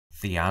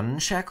The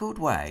Unshackled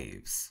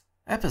Waves,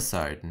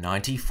 Episode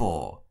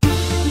 94.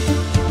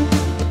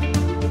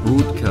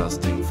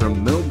 Broadcasting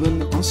from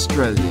Melbourne,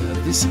 Australia,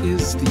 this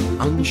is The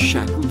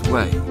Unshackled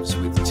Waves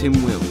with Tim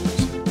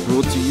Wills,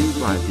 brought to you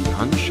by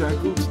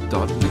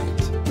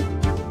theunshackled.net.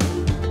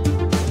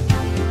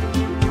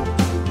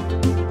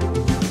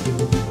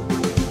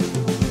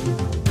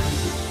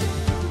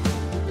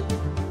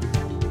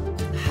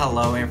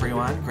 Hello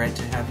everyone, great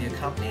to have your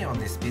company on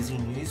this busy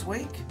news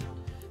week.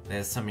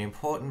 There's some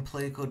important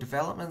political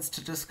developments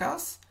to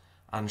discuss.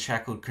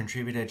 Unshackled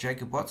contributor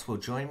Jacob Watts will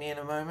join me in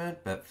a moment,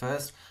 but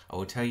first I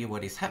will tell you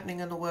what is happening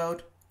in the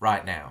world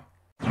right now.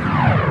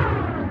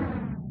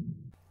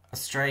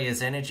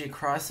 Australia's energy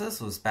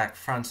crisis was back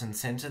front and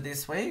centre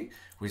this week.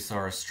 We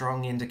saw a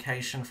strong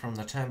indication from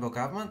the Turnbull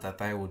Government that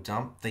they will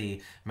dump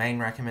the main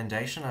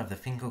recommendation of the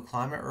Finkel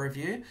Climate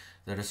Report,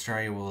 that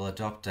Australia will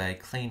adopt a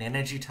clean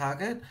energy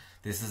target.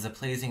 This is a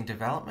pleasing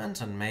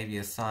development and maybe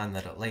a sign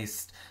that at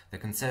least the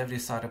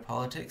Conservative side of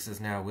politics is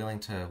now willing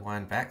to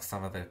wind back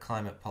some of the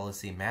climate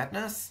policy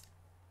madness.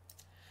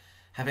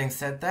 Having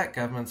said that,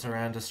 governments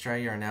around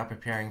Australia are now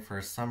preparing for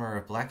a summer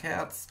of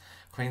blackouts.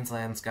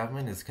 Queensland's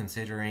government is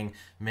considering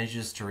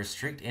measures to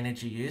restrict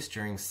energy use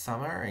during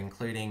summer,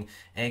 including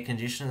air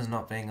conditioners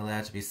not being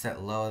allowed to be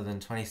set lower than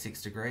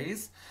 26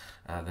 degrees.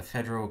 The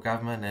federal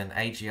government and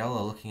AGL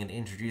are looking at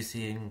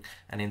introducing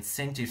an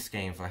incentive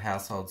scheme for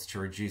households to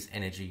reduce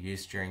energy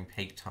use during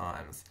peak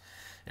times.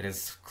 It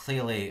is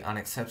clearly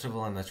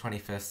unacceptable in the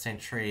 21st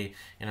century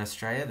in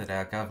Australia that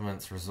our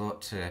governments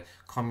resort to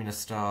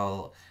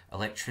communist-style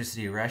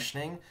electricity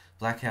rationing.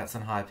 Blackouts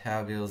and high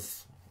power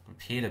bills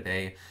appear to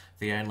be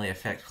the only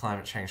effect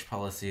climate change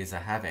policies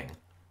are having.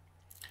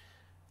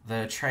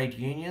 The trade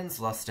unions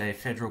lost a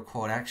federal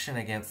court action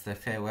against the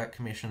Fair Work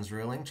Commission's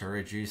ruling to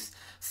reduce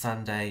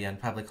Sunday and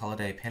public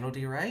holiday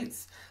penalty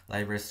rates.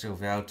 Labor has still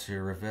vowed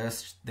to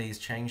reverse these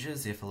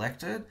changes if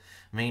elected.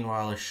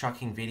 Meanwhile, a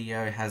shocking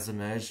video has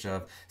emerged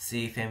of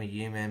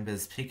CFMEU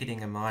members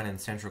picketing a mine in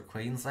central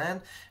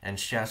Queensland and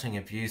shouting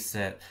abuse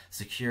at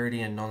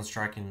security and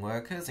non-striking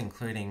workers,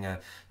 including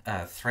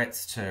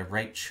threats to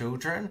rape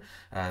children.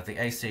 The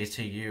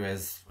ACTU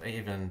has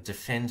even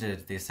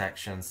defended this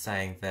action,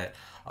 saying that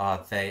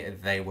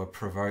they were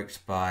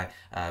provoked by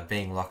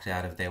being locked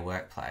out of their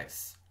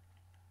workplace.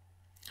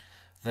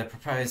 The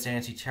proposed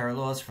anti-terror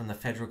laws from the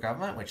federal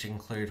government, which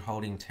include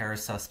holding terror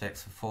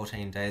suspects for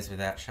 14 days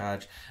without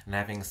charge and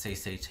having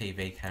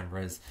CCTV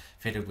cameras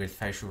fitted with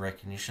facial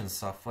recognition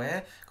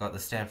software, got the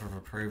stamp of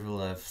approval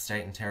of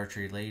state and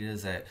territory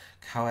leaders at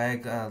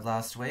COAG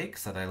last week,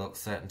 so they look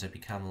certain to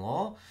become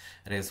law.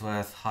 It is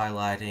worth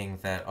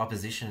highlighting that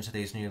opposition to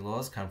these new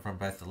laws come from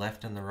both the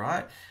left and the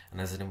right,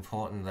 and is it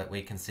important that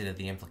we consider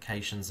the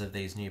implications of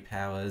these new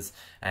powers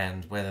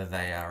and whether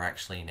they are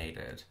actually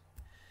needed.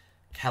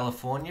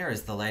 California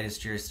is the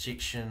latest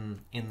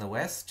jurisdiction in the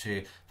West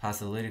to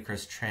pass a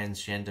ludicrous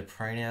transgender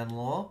pronoun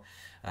law.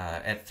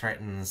 It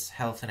threatens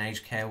health and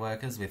aged care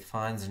workers with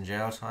fines and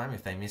jail time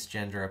if they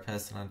misgender a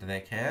person under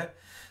their care.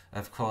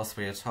 Of course,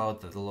 we are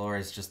told that the law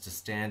is just a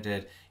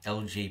standard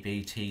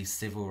LGBT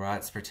civil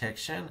rights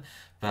protection,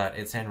 but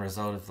its end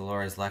result of the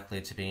law is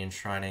likely to be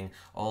enshrining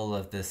all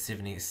of the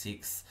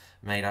 76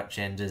 made-up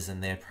genders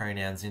and their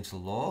pronouns into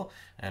law,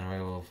 and we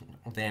will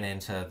then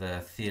enter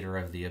the theatre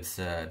of the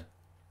absurd.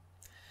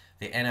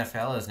 The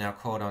NFL has now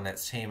called on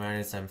its team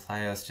owners and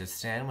players to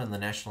stand when the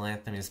national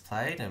anthem is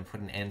played and put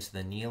an end to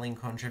the kneeling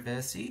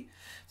controversy.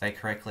 They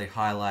correctly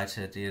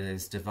highlighted it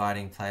as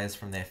dividing players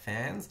from their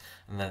fans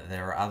and that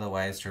there are other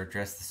ways to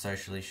address the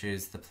social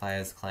issues the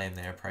players claim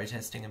they are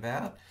protesting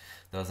about.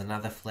 There was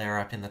another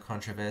flare-up in the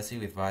controversy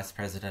with Vice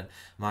President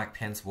Mike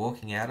Pence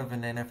walking out of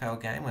an NFL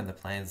game when the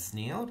players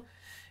kneeled.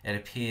 It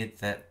appeared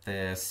that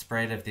the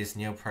spread of this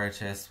kneel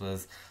protest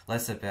was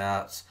less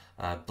about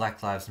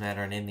Black Lives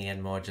Matter and in the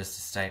end more just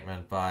a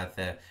statement by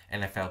the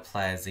NFL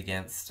players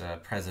against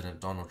President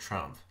Donald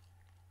Trump.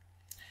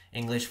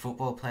 English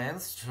football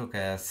players took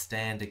a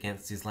stand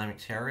against Islamic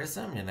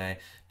terrorism in a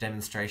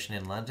demonstration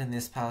in London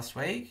this past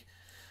week.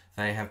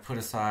 They have put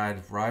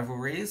aside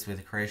rivalries with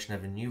the creation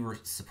of a new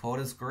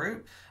supporters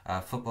group,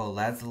 Football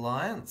Lads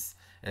Alliance.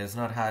 It is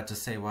not hard to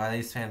see why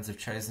these fans have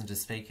chosen to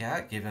speak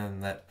out, given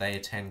that they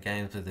attend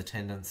games with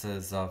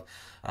attendances of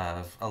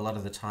a lot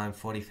of the time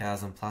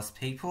 40,000 plus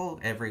people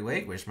every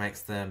week, which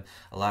makes them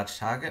a large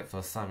target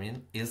for some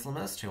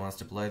Islamist who wants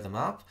to blow them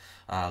up,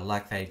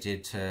 like they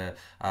did to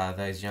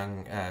those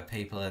young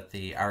people at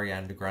the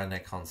Ariana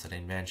Grande concert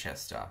in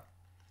Manchester.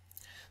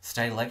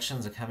 State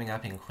elections are coming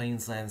up in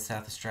Queensland,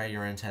 South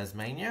Australia and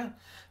Tasmania.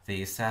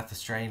 The South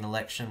Australian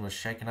election was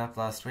shaken up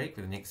last week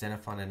with Nick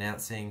Xenophon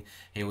announcing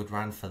he would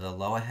run for the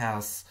lower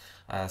house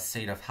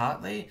seat of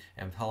Hartley,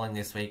 and polling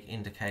this week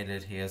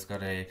indicated he has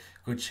got a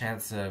good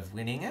chance of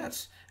winning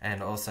it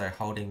and also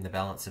holding the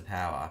balance of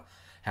power.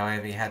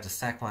 However, he had to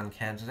sack one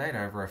candidate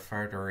over a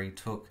photo he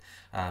took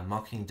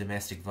mocking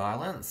domestic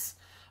violence.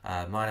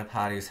 Minor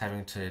parties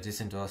having to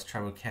disendorse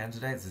troubled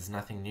candidates is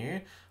nothing new.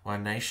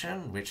 One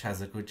Nation, which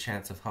has a good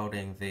chance of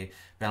holding the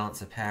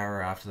balance of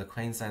power after the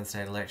Queensland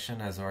state election,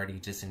 has already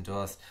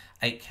disendorsed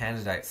 8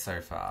 candidates so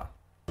far.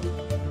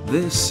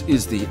 This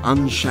is the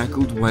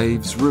Unshackled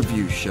Waves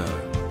Review Show.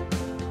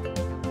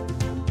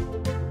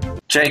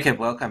 Jacob,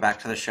 welcome back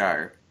to the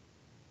show.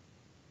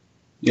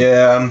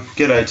 Yeah,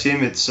 g'day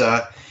Tim. It's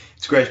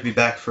great to be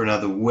back for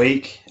another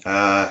week.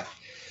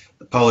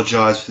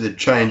 Apologise for the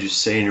change of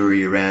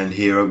scenery around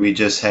here. We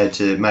just had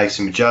to make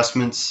some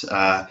adjustments.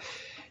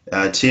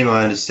 Tim,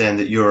 I understand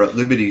that you're at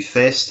Liberty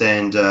Fest,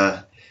 and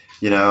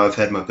I've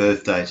had my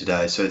birthday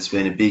today, so it's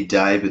been a big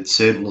day. But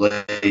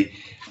certainly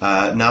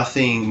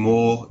nothing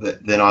more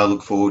than I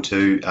look forward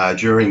to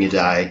during a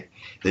day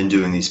than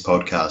doing this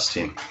podcast,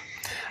 Tim.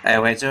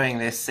 We're doing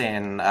this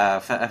in,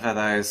 for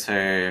those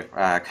who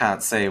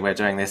can't see, we're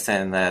doing this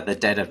in the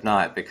dead of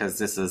night, because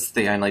this is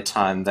the only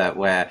time that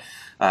we're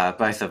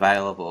both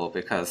available,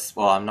 because,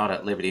 well, I'm not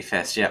at Liberty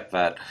Fest yet,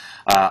 but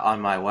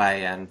on my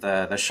way, and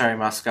the show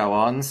must go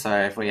on, so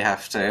if we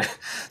have to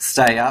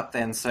stay up,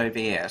 then so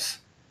be it.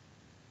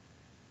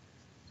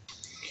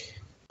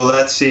 Well,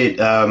 that's it.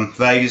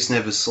 Vegas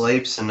never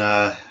sleeps, and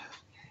the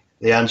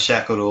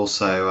Unshackled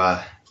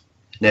also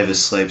never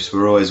sleeps.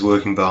 We're always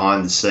working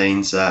behind the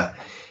scenes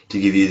to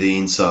give you the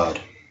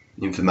inside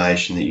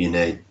information that you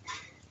need.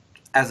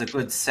 As a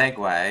good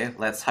segue,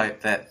 let's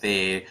hope that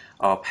the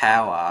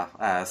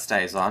power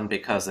stays on,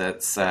 because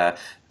it's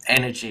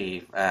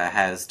energy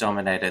has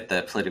dominated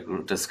the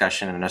political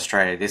discussion in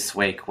Australia this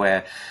week,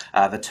 where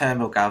the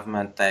Turnbull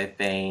Government, they've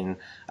been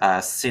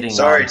sitting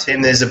Sorry,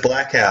 Tim, there's a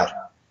blackout.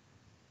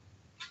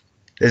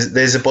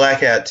 There's a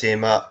blackout,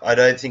 Tim. I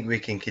don't think we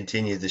can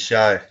continue the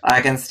show.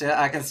 I can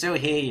still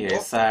hear you.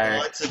 So the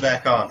lights are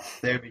back on.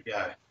 There we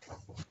go.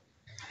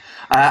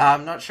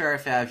 I'm not sure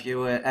if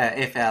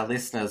if our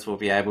listeners will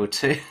be able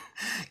to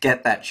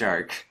get that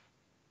joke.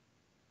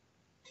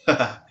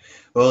 Well,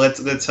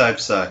 let's hope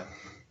so.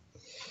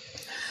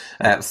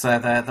 So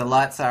the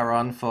lights are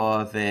on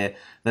for the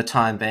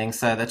time being.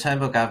 So the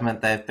Turnbull Government,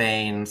 they've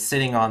been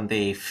sitting on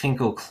the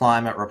Finkel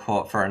Climate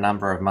Report for a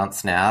number of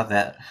months now.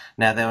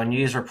 Now there were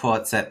news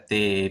reports at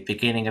the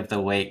beginning of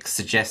the week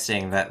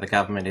suggesting that the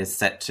government is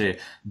set to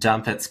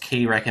dump its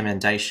key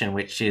recommendation,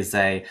 which is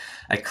a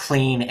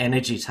clean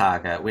energy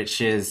target,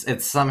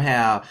 it's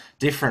somehow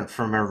different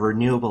from a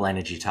renewable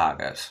energy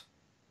target.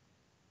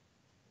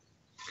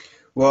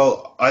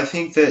 Well, I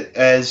think that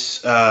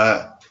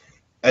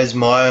as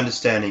my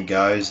understanding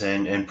goes,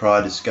 and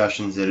prior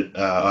discussions that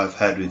I've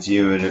had with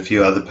you and a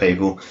few other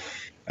people,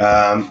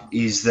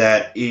 is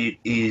that it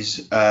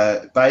is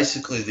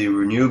basically the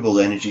renewable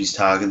energies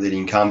target that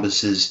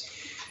encompasses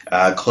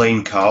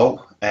clean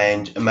coal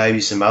and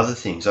maybe some other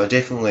things. I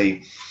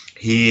definitely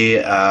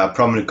hear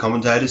prominent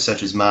commentators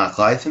such as Mark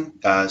Latham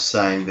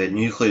saying that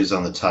nuclear is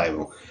on the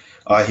table.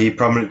 I hear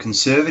prominent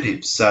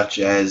conservatives such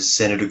as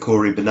Senator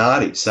Cory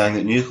Bernardi saying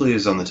that nuclear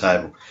is on the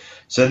table.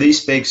 So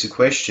this begs the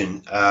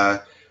question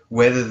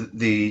whether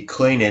the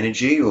clean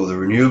energy or the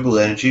renewable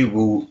energy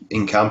will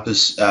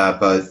encompass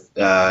both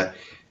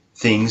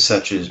things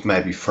such as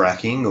maybe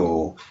fracking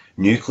or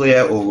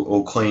nuclear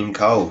or clean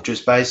coal,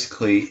 just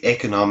basically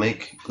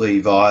economically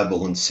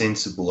viable and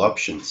sensible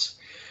options.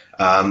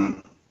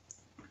 And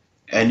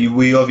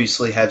we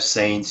obviously have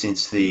seen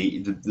since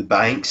the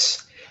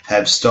banks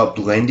have stopped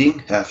lending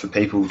for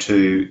people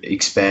to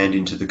expand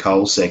into the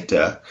coal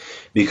sector,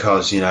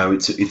 because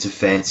it's a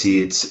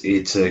fancy,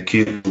 it's a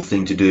cute little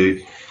thing to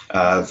do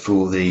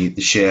for the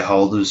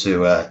shareholders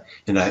who are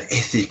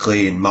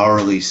ethically and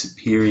morally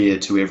superior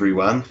to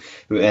everyone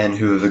and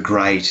who have a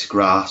great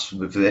grasp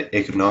of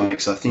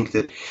economics. I think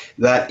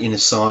that in a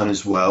sign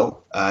as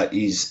well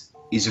is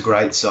a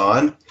great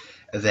sign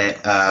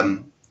that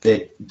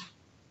that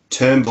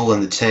Turnbull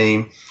and the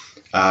team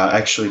are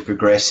actually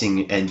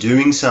progressing and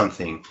doing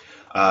something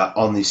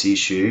on this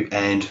issue.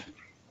 And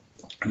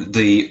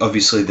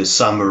obviously the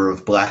summer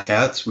of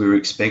blackouts we're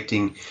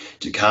expecting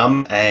to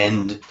come,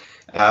 and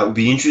it will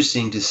be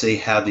interesting to see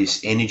how this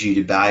energy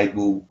debate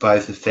will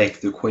both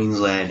affect the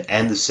Queensland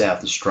and the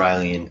South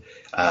Australian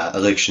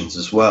elections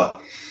as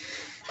well.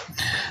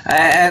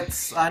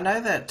 I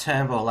know that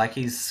Turnbull,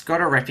 he's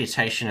got a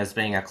reputation as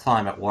being a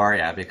climate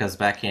warrior, because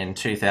back in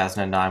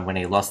 2009, when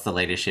he lost the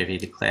leadership, he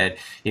declared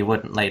he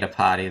wouldn't lead a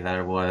party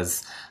that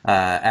was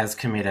as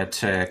committed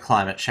to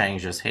climate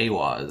change as he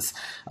was.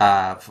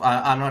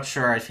 I'm not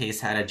sure if he's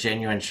had a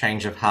genuine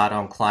change of heart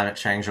on climate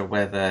change, or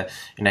whether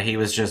he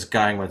was just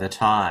going with the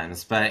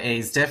times. But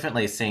he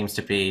definitely seems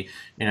to be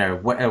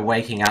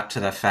waking up to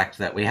the fact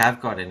that we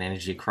have got an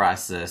energy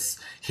crisis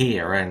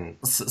here, and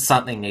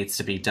something needs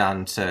to be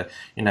done to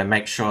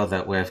make sure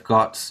that we've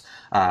got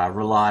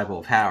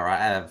reliable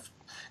power.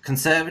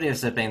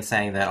 Conservatives have been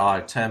saying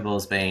that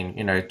Turnbull's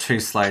been too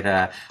slow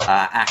to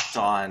act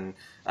on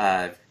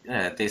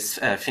this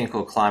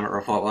Finkel Climate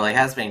Report, well, he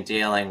has been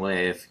dealing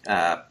with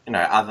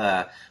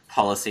other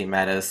policy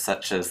matters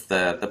such as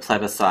the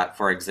plebiscite,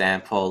 for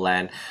example,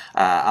 and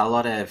a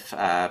lot of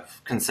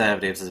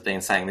Conservatives have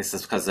been saying this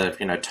is because of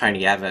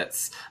Tony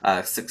Abbott's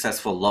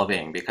successful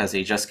lobbying, because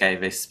he just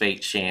gave a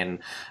speech in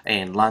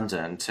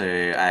London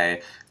to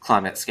a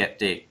climate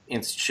skeptic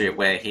institute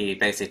where he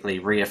basically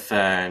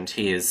reaffirmed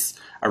his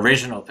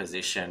original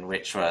position,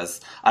 which was,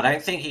 I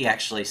don't think he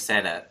actually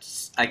said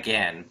it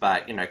again,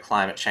 but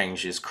climate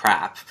change is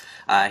crap.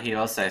 He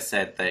also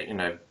said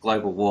that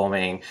global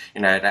warming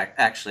it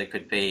actually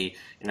could be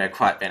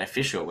quite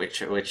beneficial,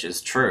 which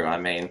is true. I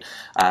mean,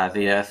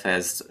 the Earth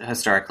has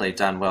historically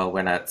done well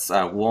when it's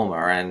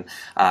warmer, and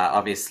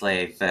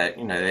obviously that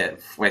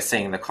we're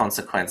seeing the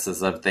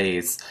consequences of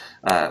these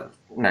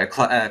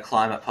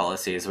climate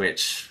policies,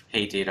 which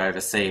he did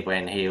oversee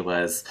when he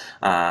was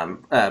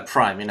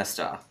Prime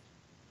Minister.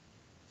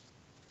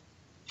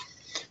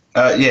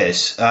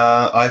 Yes,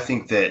 I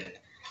think that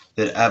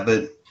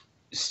Abbott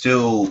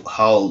still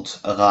holds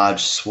a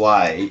large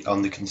sway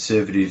on the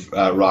conservative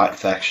right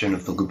faction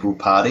of the Liberal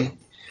Party,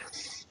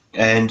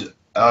 and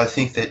I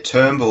think that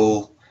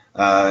Turnbull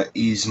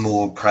is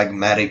more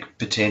pragmatic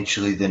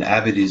potentially than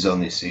Abbott is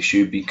on this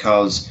issue,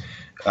 because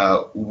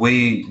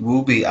we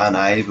will be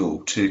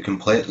unable to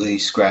completely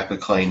scrap a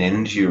clean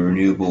energy or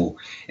renewable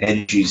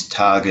energies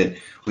target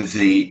with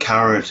the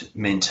current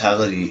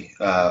mentality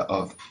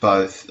of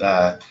both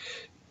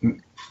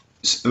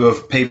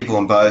of people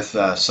on both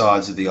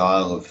sides of the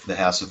aisle of the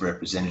House of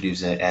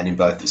Representatives and in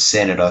both the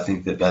Senate. I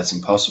think that that's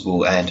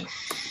impossible, and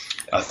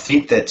I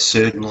think that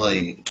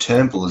certainly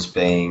Turnbull is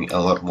being a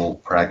lot more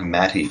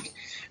pragmatic,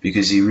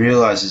 because he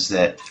realises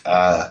that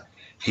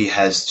he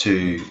has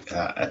to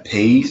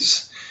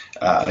appease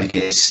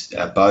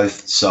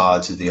both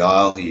sides of the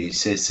aisle. He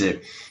says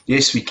that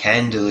yes, we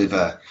can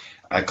deliver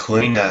a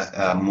cleaner,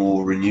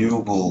 more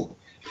renewable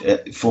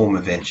form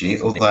of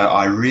energy, although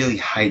I really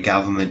hate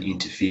government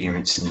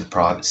interference in the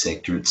private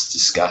sector. It's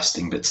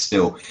disgusting, but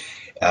still,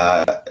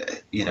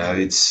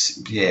 it's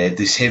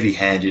this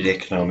heavy-handed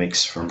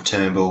economics from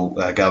Turnbull,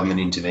 government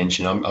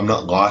intervention. I'm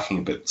not liking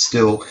it, but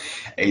still,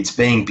 it's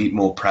being a bit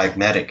more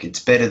pragmatic.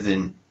 It's better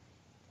than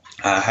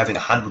having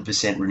a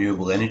 100%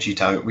 renewable energy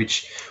target,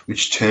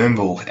 which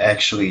Turnbull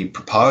actually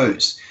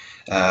proposed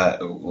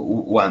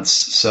once.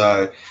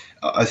 So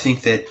I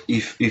think that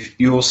if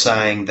you're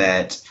saying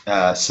that,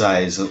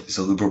 say, as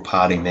a Liberal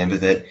Party member,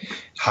 that,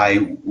 hey,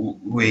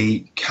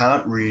 we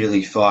can't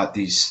really fight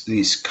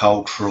this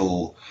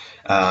cultural,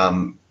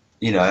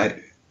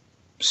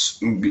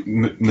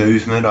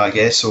 movement, I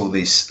guess, or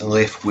this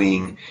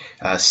left-wing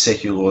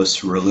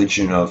secularist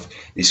religion of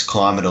this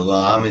climate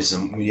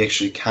alarmism, we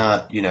actually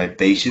can't,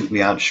 beat it.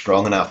 We aren't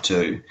strong enough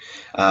to.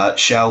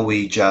 Shall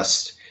we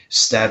just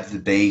stab the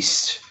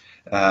beast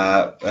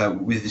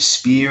with a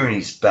spear in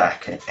his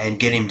back and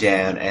get him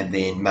down and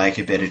then make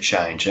a better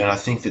change? And I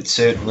think that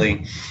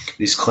certainly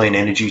this clean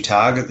energy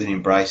target that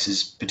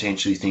embraces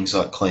potentially things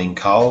like clean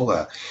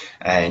coal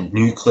and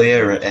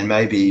nuclear and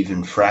maybe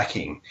even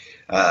fracking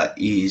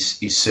is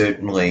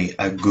certainly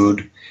a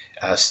good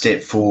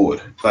step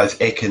forward,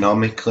 both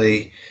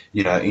economically,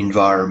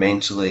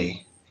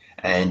 environmentally,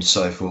 and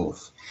so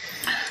forth.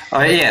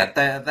 Oh yeah,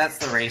 that's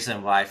the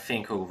reason why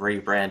Finkel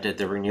rebranded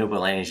the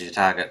renewable energy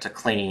target to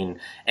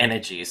clean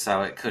energy,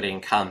 so it could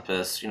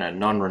encompass,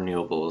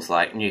 non-renewables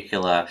like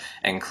nuclear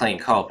and clean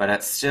coal, but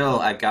it's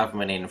still a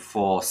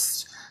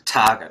government-enforced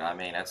target. I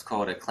mean, it's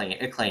called a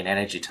clean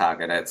energy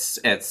target. It's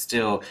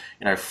still,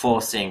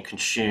 forcing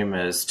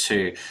consumers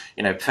to,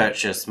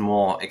 purchase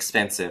more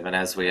expensive and,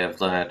 as we have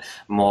learned,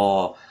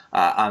 more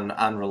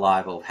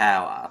unreliable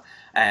power.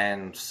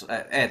 And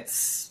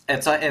it's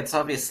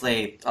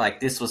obviously like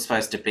this was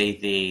supposed to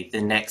be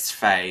the next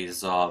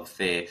phase of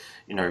the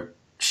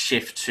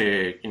shift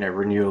to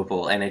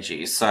renewable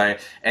energy. So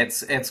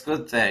it's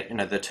good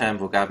that the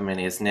Turnbull government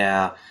is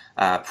now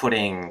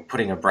putting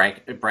a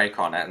break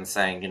on it and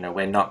saying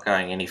we're not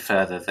going any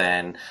further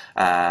than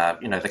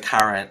the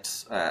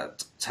current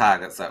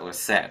targets that were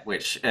set,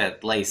 which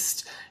at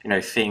least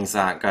things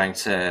aren't going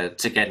to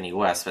get any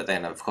worse. But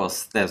then of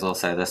course there's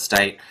also the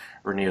state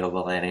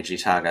renewable energy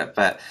target.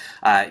 But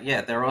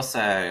they're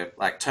also,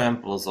 like,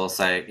 Turnbull's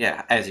also,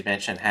 as you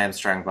mentioned,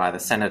 hamstrung by the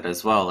Senate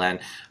as well. And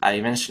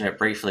you mentioned it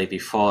briefly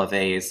before,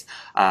 these,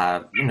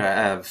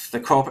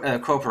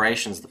 the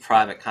corporations, the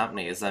private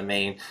companies, I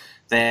mean,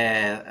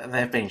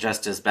 they've been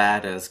just as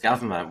bad as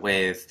government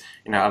with,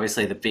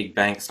 obviously the big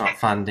banks not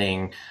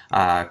funding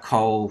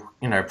coal,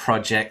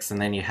 projects,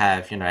 and then you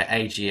have,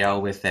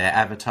 AGL with their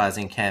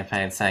advertising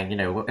campaign saying,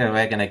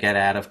 we're going to get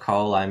out of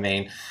coal. I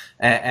mean,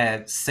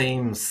 it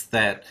seems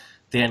that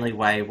the only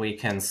way we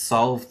can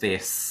solve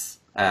this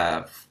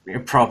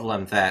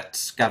problem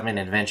that government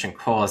intervention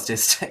caused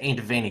is to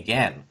intervene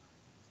again.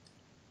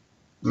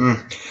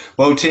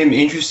 Well, Tim,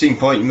 interesting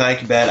point you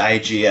make about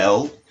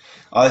AGL.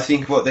 I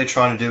think what they're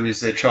trying to do is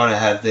they're trying to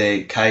have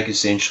their cake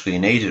essentially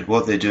and eat it.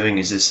 What they're doing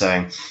is they're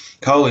saying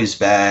coal is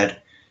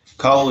bad,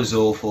 coal is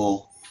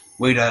awful,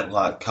 we don't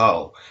like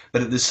coal.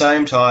 But at the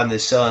same time, they're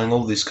selling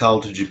all this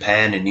coal to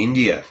Japan and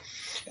India,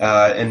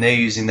 and they're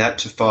using that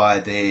to fire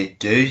their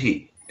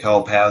dirty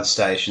coal-powered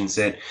stations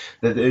that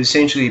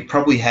essentially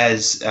probably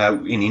has,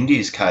 in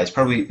India's case,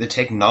 probably the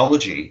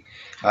technology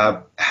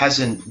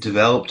hasn't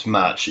developed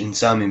much in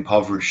some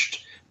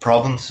impoverished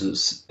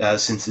provinces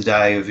since the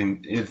day of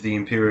the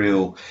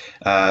imperial,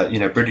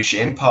 British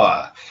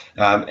Empire,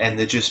 and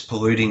they're just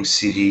polluting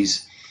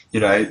cities.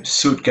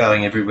 Soot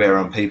going everywhere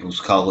on people's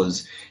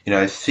collars.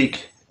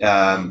 Thick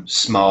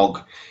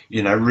smog.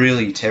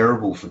 Really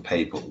terrible for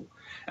people.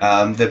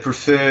 They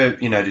prefer,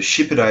 to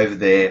ship it over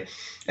there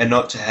and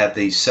not to have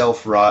these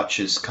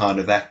self-righteous kind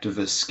of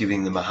activists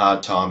giving them a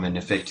hard time and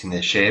affecting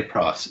their share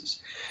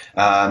prices.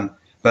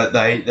 But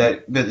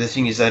the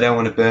thing is, they don't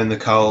want to burn the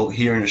coal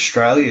here in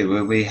Australia,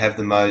 where we have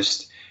the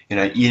most,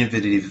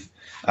 innovative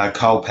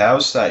coal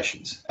power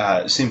stations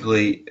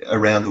simply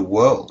around the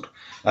world.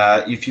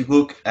 If you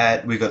look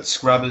at, we've got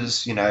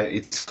scrubbers,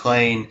 it's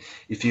clean.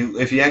 If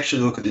you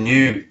actually look at the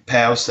new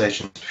power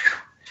stations,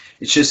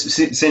 it's just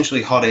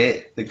essentially hot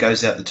air that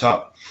goes out the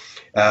top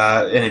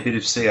and a bit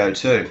of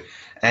CO2.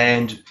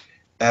 And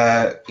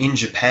in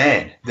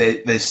Japan,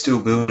 they're still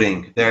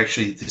building. They're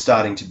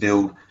starting to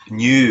build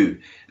new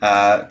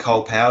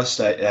coal power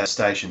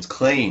stations,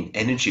 clean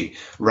energy.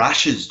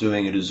 Russia's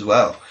doing it as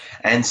well.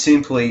 And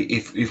simply,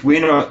 if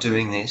we're not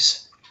doing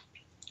this,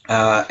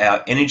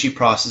 our energy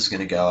prices are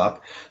going to go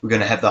up. We're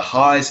going to have the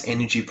highest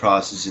energy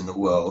prices in the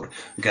world.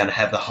 We're going to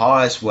have the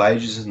highest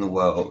wages in the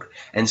world.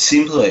 And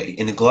simply,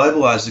 in a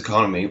globalized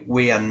economy,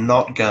 we are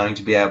not going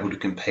to be able to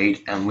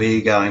compete, and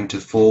we're going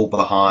to fall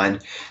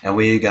behind, and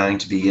we are going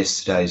to be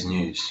yesterday's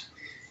news.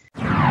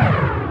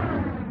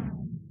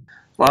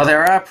 Well,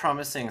 there are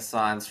promising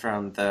signs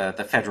from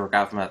the federal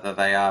government that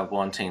they are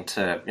wanting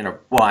to,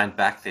 wind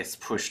back this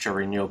push to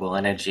renewable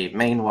energy.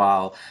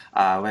 Meanwhile,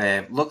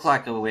 we look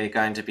like we're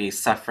going to be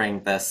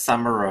suffering the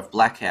summer of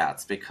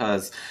blackouts,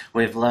 because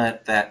we've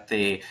learnt that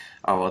the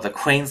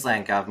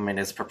Queensland government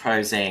is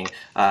proposing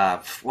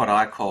what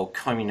I call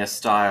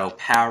communist-style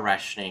power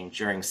rationing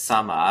during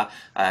summer.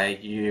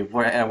 You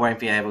won't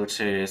be able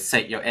to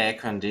set your air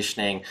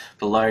conditioning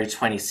below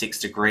 26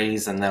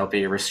 degrees, and there'll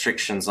be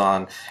restrictions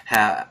on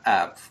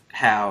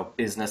how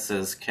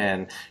businesses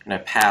can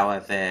power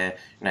their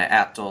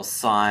outdoor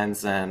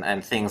signs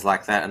and things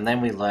like that. And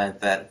then we learned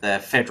that the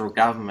federal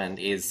government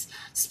is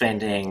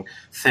spending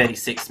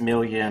 $36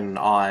 million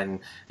on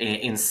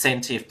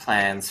incentive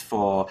plans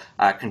for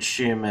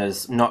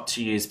consumers not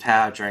to use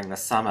power during the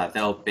summer.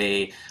 There'll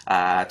be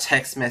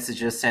text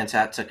messages sent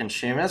out to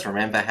consumers.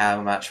 Remember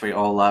how much we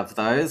all love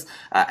those.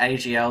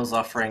 AGL's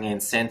offering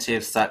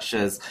incentives such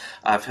as,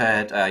 I've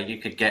heard, you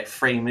could get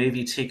free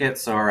movie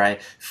tickets or a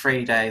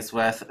 3 days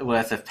worth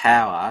of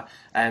power.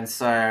 And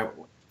so,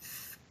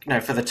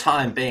 for the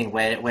time being,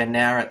 we're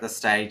now at the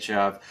stage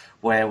of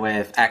where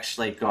we've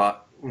actually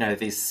got,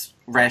 this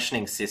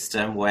rationing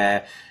system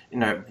where,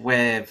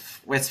 we're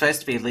supposed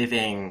to be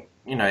living,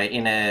 in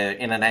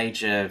an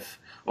age of,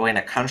 or in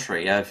a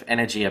country of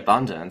energy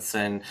abundance,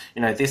 and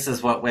this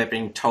is what we're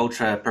being told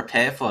to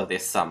prepare for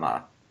this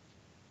summer.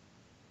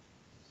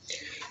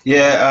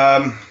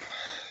 Yeah,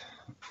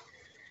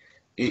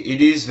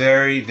 it is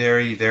very,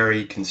 very,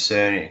 very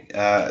concerning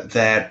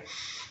that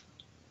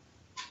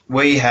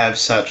we have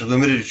such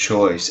limited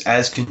choice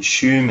as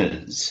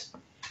consumers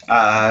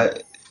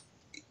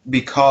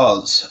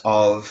because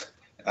of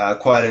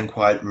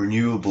quote-unquote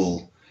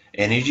renewable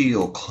energy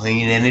or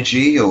clean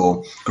energy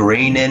or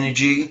green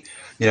energy,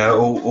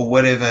 or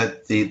whatever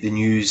the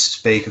news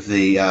speak of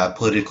the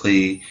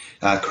politically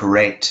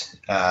correct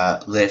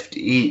left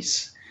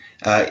is.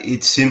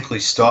 It's simply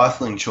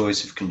stifling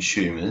choice of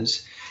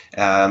consumers.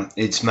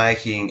 It's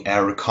making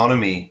our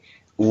economy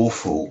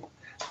awful,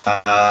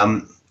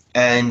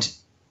 and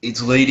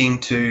it's leading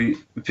to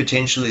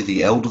potentially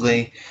the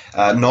elderly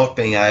not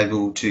being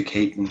able to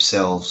keep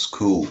themselves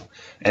cool.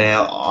 And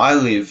now I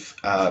live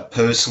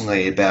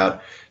personally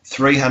about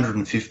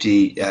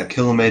 350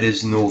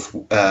 kilometres north.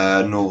 What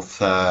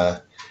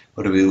are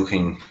we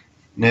looking?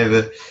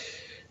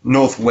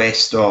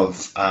 Northwest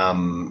of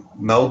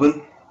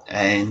Melbourne,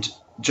 and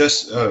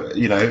just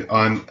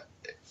I'm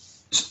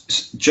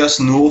just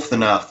north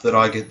enough that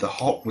I get the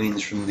hot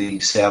winds from the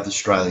South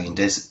Australian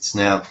deserts.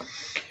 Now,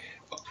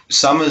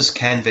 summers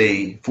can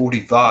be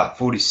 45,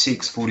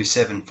 46,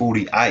 47,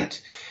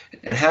 48.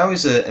 And how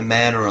is a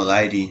man or a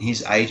lady in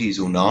his 80s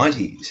or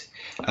 90s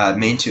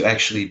meant to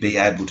actually be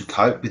able to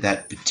cope with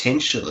that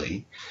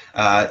potentially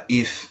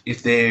if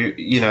there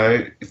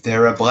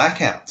are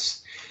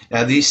blackouts?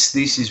 Now this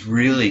is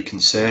really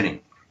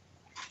concerning.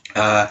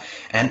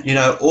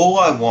 And all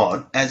I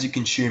want as a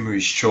consumer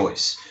is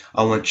choice.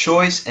 I want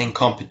choice and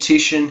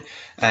competition,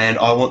 and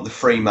I want the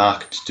free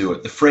market to do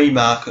it. The free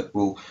market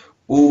will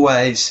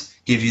always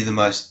give you the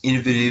most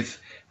innovative,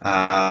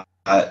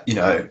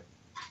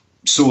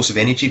 source of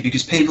energy,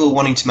 because people are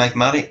wanting to make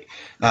money.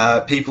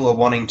 People are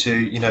wanting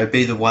to,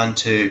 be the one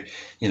to,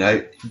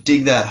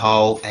 dig that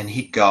hole and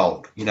hit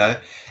gold.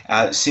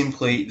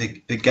 Simply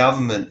the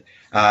government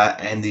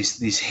and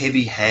this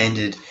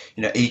heavy-handed,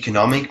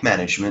 economic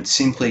management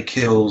simply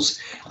kills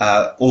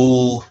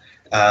all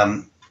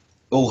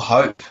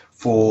hope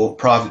for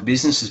private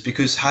businesses.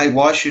 Because, hey,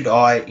 why should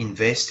I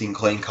invest in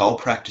clean coal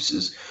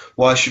practices?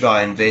 Why should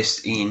I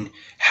invest in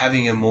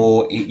having a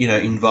more,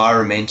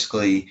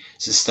 environmentally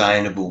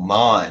sustainable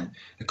mine,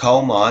 a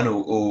coal mine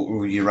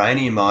or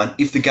uranium mine,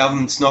 if the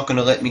government's not going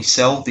to let me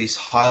sell this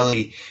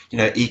highly,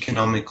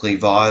 economically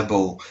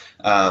viable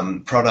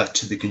product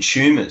to the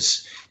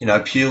consumers,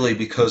 purely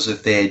because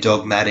of their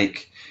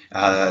dogmatic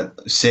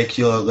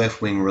secular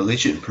left-wing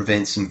religion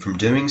prevents them from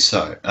doing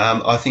so.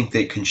 I think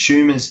that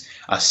consumers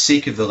are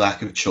sick of the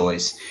lack of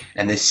choice,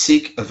 and they're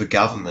sick of a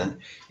government,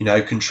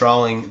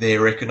 controlling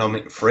their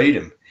economic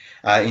freedom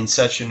in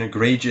such an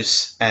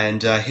egregious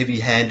and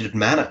heavy-handed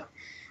manner.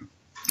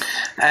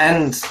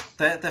 And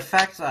the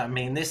fact, I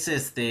mean, this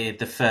is the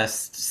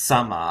first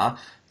summer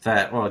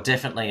that, well,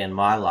 definitely in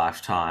my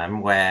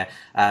lifetime, where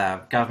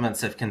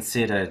governments have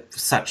considered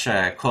such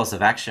a course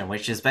of action,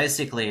 which is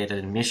basically an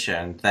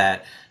admission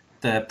that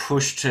the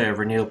push to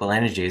renewable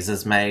energies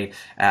has made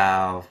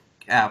our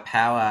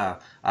power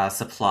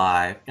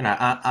supply,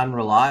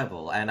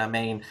 unreliable. And I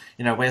mean,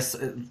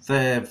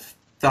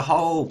 the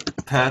whole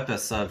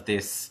purpose of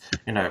this,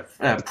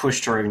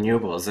 push to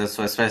renewables is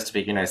we're supposed to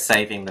be,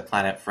 saving the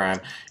planet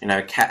from,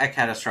 a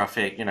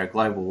catastrophic,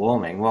 global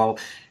warming. Well,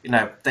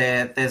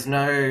 there's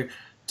no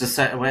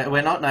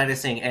we're not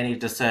noticing any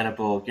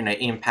discernible,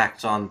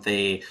 impact on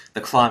the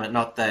climate.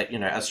 Not that,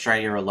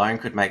 Australia alone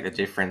could make the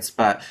difference,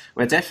 but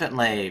we're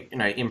definitely,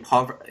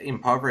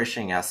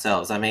 impoverishing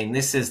ourselves. I mean,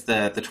 this is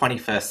the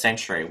 21st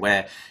century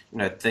where,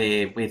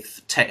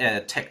 with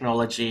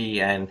technology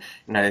and,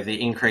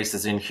 the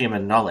increases in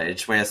human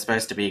knowledge, we're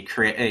supposed to be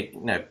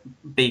creating,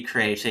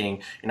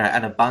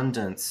 an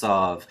abundance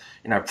of,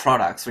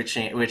 products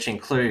which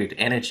include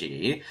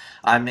energy.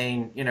 I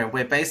mean,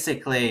 we're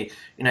basically,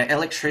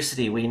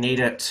 electricity, we need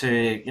it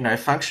to,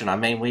 function. I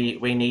mean,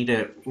 we need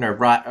it,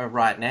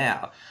 right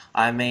now.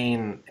 I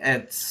mean,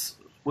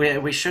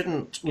 we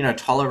shouldn't,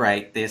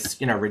 tolerate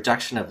this,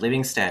 reduction of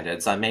living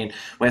standards. I mean,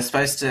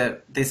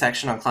 this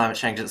action on climate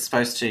change is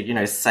supposed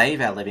to,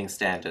 save our living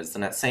standards,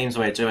 and it seems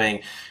we're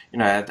doing,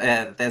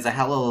 there's a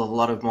hell of a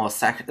lot of more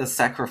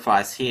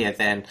sacrifice here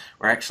than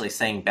we're actually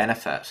seeing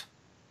benefit.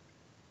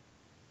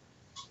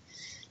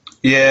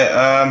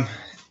 Yeah,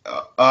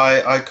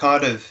 I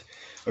kind of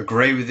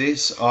agree with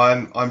this.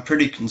 I'm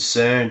pretty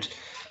concerned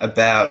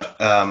about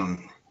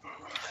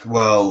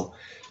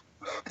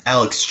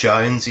Alex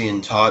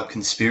Jonesian type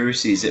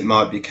conspiracies that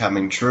might be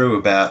coming true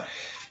about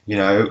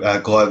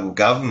global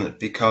government,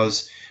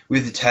 because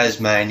with the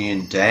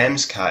Tasmanian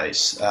dams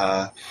case,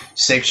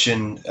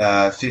 section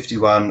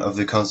 51 of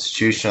the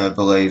Constitution, I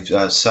believe,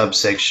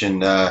 subsection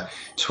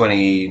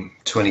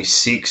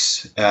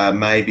 2026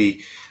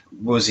 maybe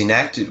was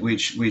enacted,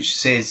 which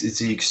says it's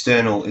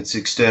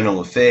external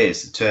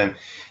affairs, the term,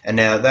 and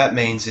now that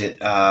means that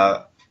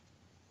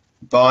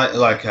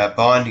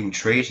binding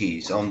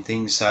treaties on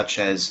things such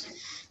as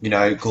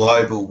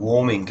global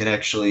warming can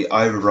actually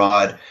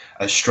override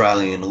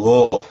Australian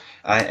law,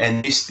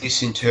 and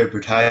this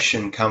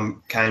interpretation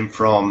came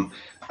from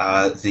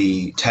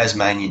the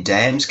Tasmanian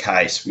dams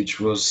case, which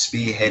was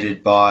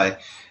spearheaded by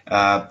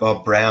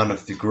Bob Brown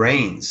of the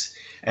Greens.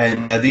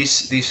 And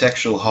this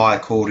actual High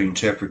Court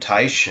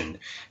interpretation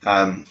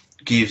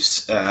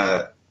gives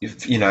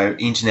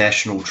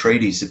international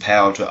treaties the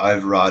power to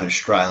override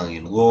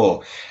Australian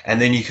law.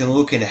 And then you can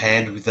look in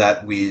hand with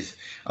that with,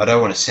 I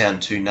don't want to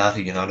sound too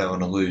nutty and I don't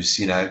want to lose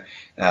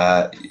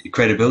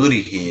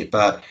credibility here,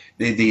 but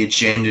the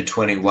Agenda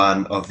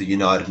 21 of the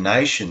United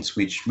Nations,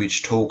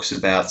 which talks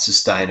about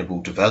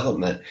sustainable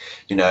development,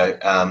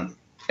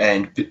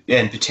 and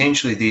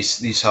potentially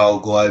this whole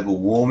global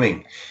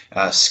warming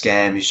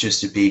scam is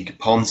just a big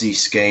Ponzi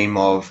scheme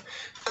of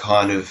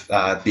kind of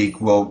big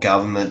world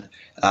government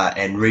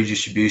and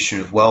redistribution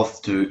of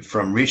wealth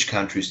from rich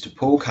countries to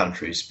poor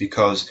countries,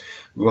 because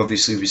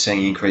obviously we're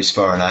seeing increased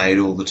foreign aid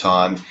all the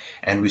time,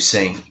 and we're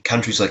seeing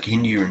countries like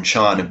India and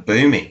China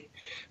booming,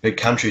 but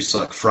countries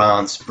like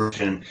France,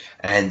 Britain,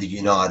 and the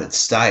United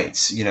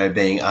States,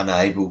 being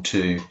unable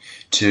to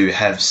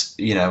have,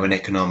 an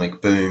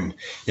economic boom,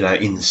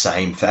 in the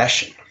same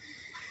fashion.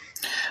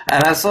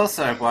 And that's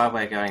also why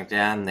we're going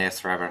down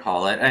this rabbit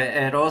hole.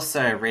 It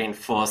also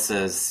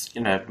reinforces,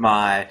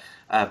 my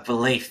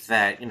belief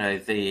that,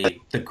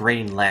 the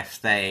Green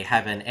left, they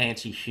have an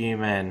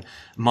anti-human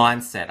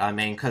mindset. I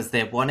mean, because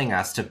they're wanting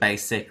us to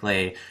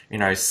basically,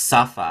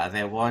 suffer.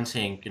 They're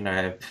wanting,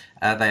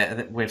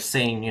 we've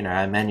seen,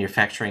 a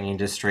manufacturing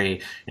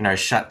industry,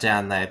 shut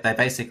down. They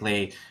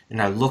basically,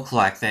 look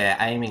like they're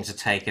aiming to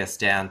take us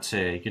down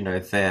to,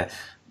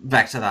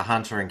 back to the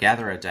hunter and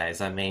gatherer days.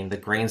 I mean, the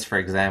Greens, for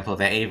example,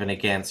 they're even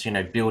against,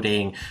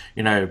 building,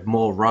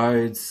 more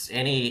roads,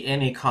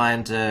 any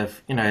kind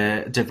of,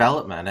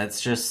 development. It's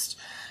just,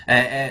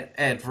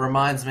 It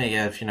reminds me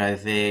of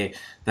the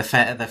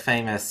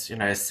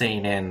famous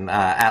scene in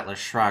Atlas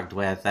Shrugged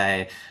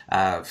where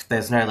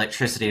there's no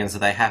electricity and so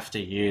they have to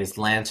use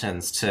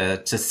lanterns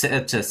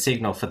to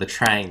signal for the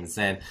trains,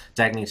 and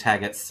Dagny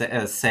Taggart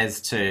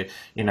says to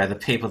the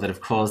people that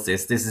have caused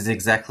this is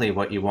exactly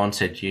what you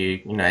wanted,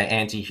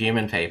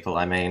 anti-human people.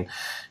 I mean,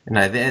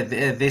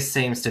 this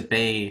seems to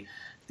be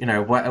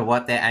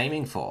what they're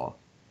aiming for.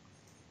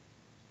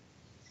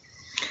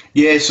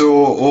 Yes,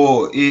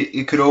 or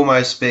it could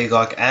almost be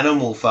like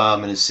Animal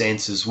Farm in a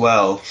sense as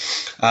well.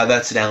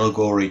 That's an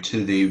allegory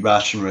to the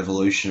Russian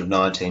Revolution of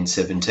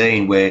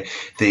 1917, where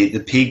the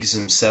pigs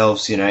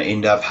themselves,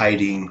 end up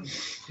hating,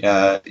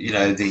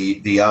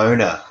 the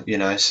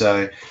owner,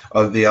 so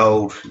of the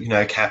old,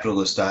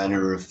 capitalist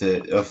owner of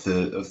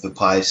the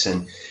place.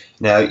 And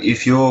now,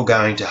 if you're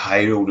going to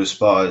hate or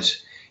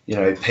despise,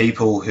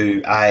 people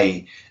who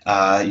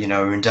are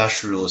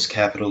industrialist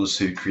capitalists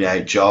who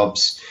create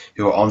jobs,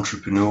 who are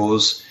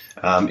entrepreneurs.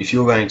 If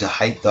you're going to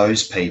hate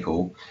those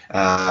people,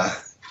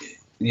 that's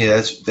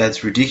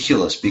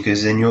ridiculous,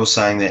 because then you're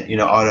saying that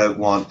I don't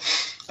want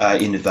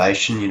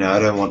innovation, I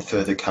don't want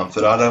further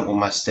comfort, I don't want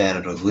my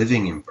standard of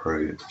living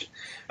improved,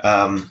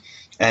 and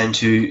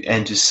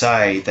to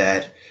say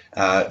that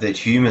that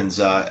humans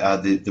are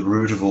the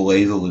root of all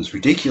evil is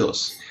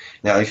ridiculous.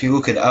 Now, if you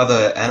look at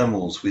other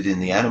animals within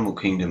the animal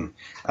kingdom,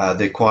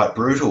 they're quite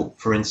brutal.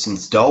 For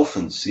instance,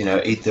 dolphins,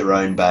 eat their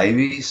own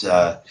babies.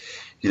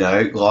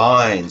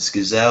 Lions,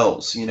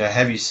 gazelles.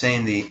 Have you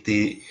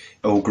seen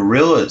or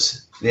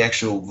gorillas? The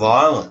actual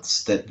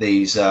violence that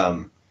these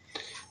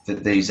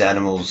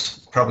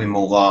animals, probably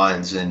more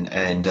lions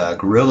and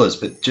gorillas,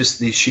 but just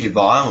the sheer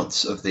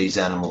violence of these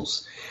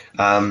animals.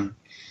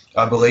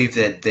 I believe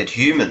that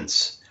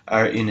humans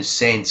are, in a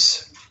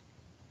sense,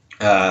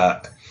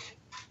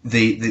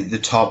 the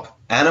top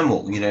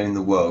animal, in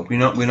the world.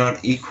 We're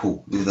not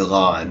equal with the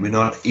lion. We're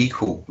not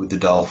equal with the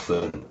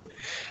dolphin.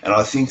 And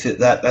I think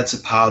that's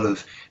a part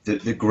of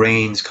the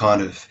Greens'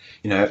 kind of,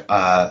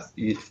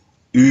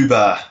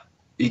 uber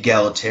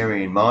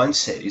egalitarian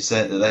mindset, is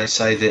that they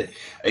say that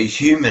a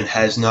human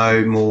has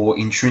no more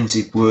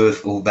intrinsic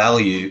worth or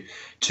value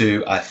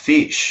to a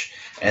fish,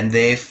 and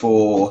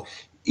therefore,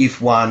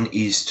 if one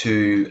is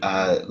to,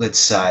 let's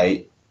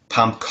say,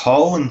 pump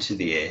coal into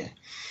the air,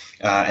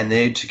 and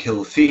they're to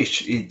kill a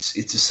fish, it's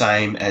the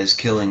same as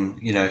killing,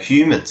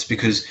 humans,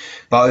 because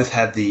both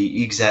have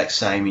the exact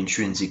same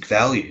intrinsic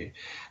value.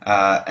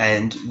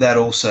 And that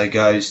also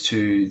goes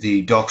to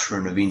the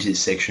doctrine of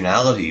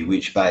intersectionality,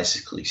 which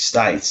basically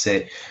states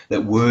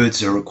that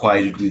words are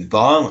equated with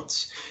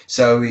violence.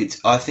 So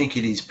I think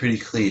it is pretty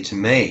clear to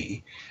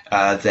me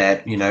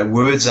that,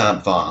 words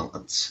aren't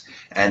violence,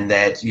 and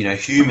that,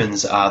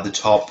 humans are the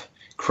top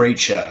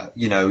creature,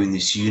 in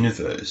this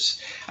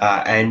universe.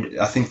 And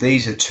I think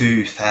these are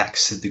two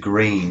facts that the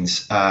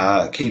Greens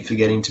keep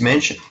forgetting to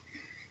mention.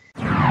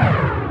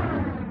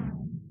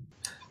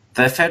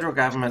 The federal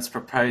government's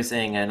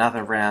proposing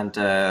another round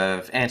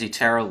of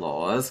anti-terror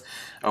laws.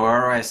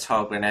 We're always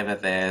told whenever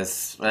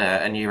there's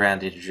a new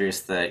round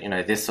introduced that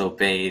this will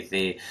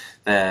be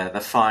the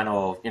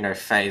final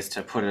phase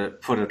to put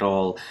it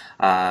all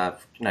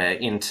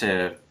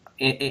into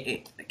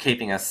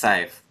keeping us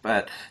safe.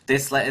 But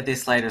this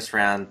latest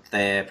round,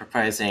 they're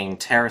proposing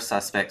terror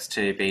suspects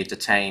to be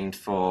detained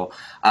for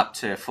up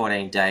to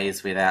 14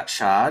 days without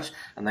charge,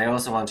 and they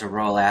also want to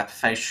roll out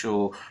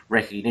facial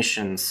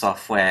recognition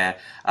software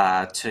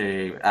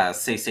to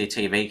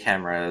CCTV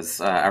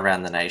cameras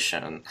around the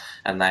nation.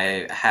 And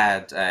they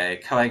had a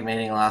COAG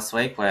meeting last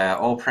week where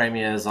all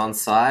premiers on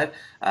side.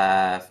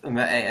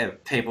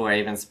 People were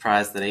even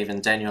surprised that even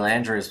Daniel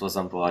Andrews was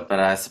on board, but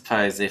I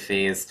suppose if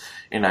he's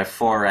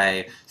for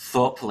a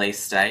thought police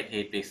state,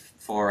 he'd be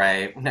for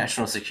a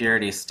national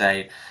security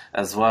state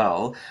as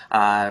well.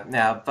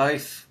 Now,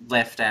 both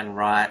left and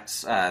right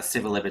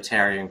civil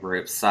libertarian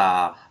groups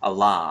are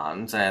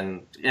alarmed,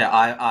 and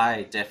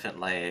I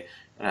definitely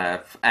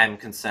am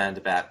concerned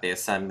about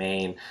this. I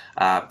mean,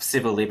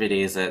 civil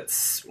liberties,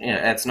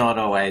 it's not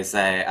always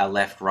a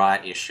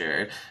left-right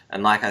issue.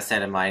 And like I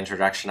said in my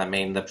introduction, I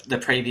mean, the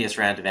previous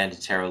round of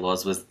anti-terror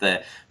laws was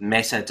the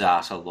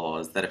metadata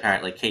laws, that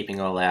apparently keeping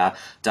all our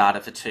data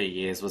for 2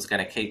 years was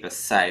going to keep us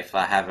safe.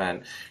 I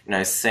haven't,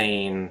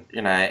 seen,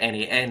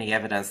 any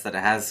evidence that it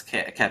has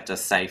kept us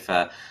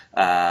safer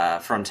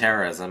from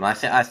terrorism.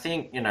 I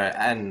think,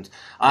 and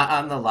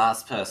I'm the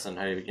last person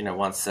who,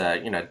 wants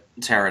a,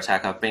 terror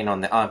attack. I've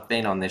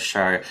been on this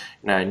show,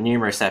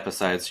 numerous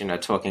episodes,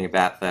 talking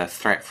about the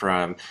threat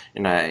from,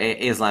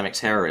 Islamic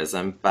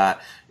terrorism,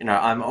 but,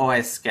 I'm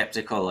always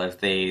skeptical of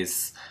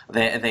these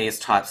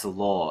types of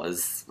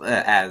laws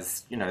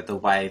as, the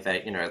way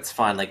that, it's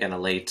finally going to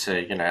lead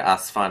to,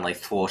 us finally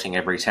thwarting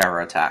every terror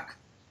attack.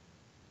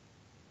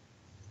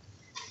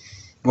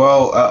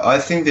 Well, I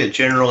think that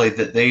generally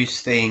that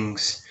these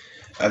things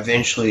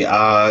eventually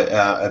are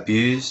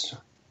abused.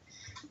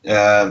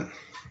 They,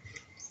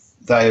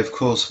 of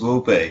course,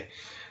 will be.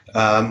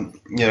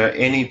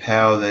 Any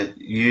power that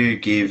you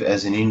give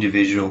as an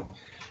individual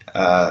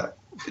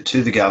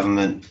to the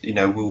government,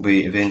 will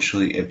be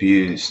eventually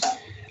abused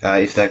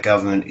if that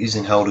government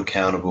isn't held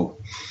accountable.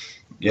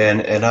 Yeah,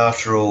 and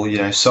after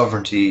all,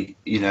 sovereignty,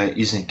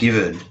 isn't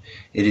given,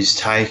 it is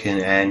taken,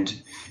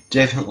 and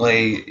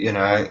definitely,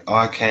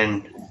 I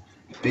can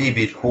be a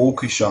bit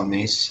hawkish on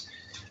this,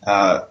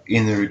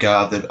 in the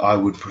regard that I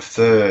would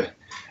prefer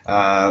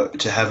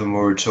to have a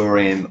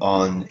moratorium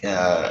on,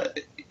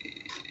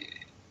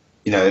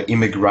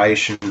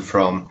 immigration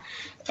from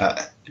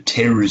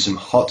terrorism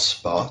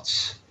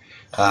hotspots.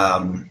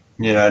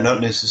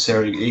 Not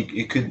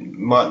necessarily.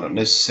 Might not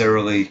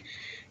necessarily,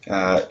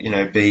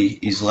 be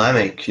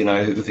Islamic.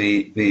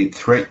 The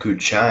threat could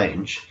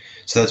change.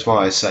 So that's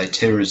why I say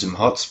terrorism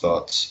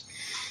hotspots.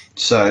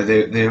 So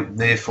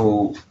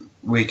therefore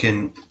we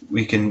can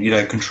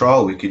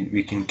control.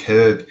 We can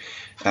curb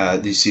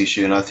this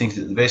issue, and I think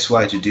that the best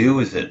way to deal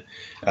with it,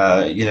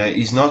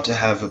 is not to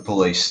have a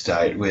police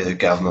state where the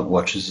government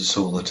watches us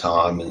all the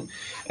time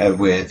and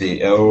where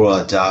all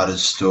our data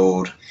is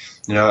stored.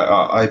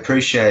 I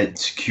appreciate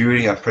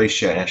security. I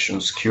appreciate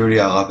national security.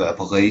 I love our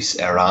police,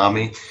 our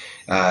army,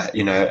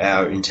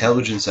 our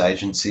intelligence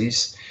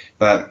agencies.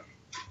 But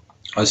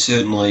I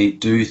certainly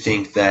do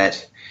think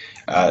that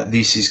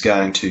this is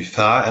going too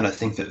far, and I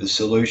think that the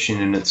solution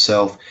in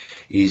itself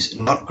is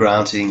not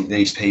granting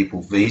these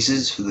people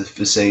visas for the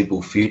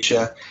foreseeable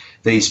future.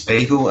 These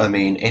people,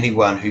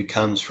 anyone who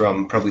comes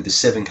from probably the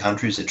 7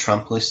 countries that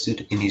Trump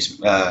listed in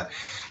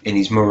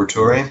his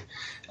moratorium,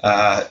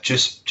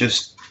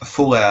 just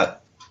full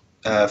out,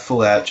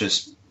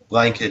 just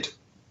blanket,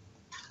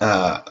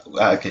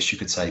 I guess you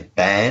could say,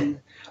 ban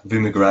of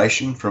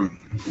immigration from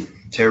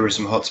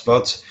terrorism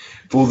hotspots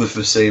for the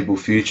foreseeable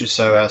future,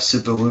 so our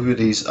civil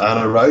liberties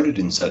aren't eroded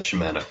in such a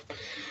manner.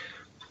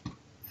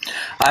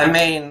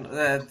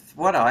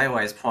 What I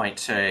always point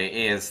to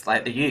is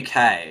like the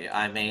UK.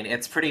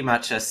 It's pretty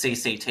much a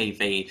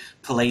CCTV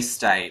police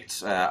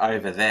state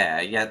over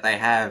there, yet they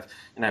have,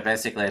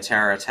 basically a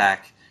terror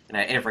attack,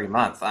 every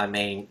month.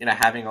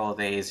 Having all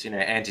these,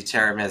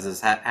 anti-terror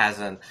measures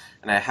hasn't,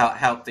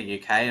 helped the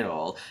UK at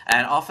all.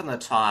 And often the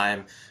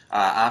time,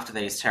 after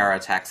these terror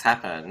attacks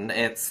happen,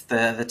 it's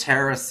the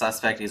terrorist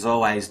suspect is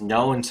always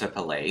known to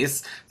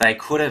police. They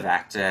could have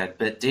acted,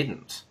 but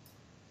didn't.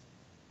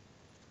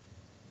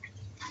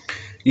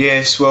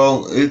 Yes,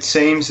 well, it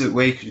seems that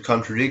we could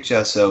contradict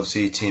ourselves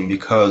here, Tim,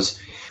 because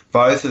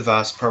both of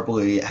us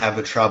probably have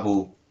a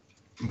trouble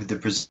with the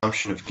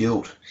presumption of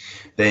guilt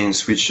being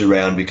switched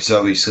around, because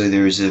obviously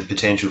there is a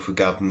potential for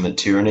government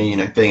tyranny,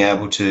 being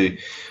able to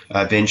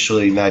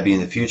eventually, maybe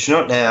in the future,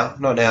 not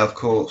now of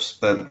course,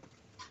 but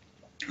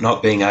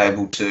not being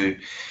able to,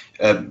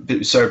 being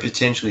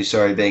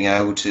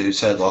able to,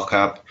 say, lock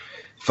up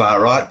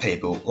far-right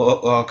people,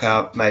 lock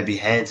up maybe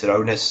Hanson. I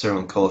wouldn't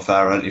necessarily call her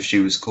far-right if she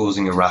was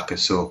causing a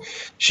ruckus, or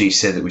she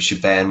said that we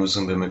should ban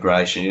Muslim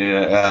immigration,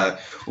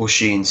 or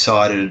she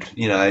incited,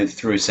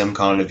 through some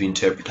kind of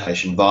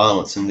interpretation,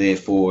 violence, and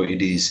therefore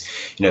it is,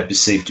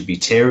 perceived to be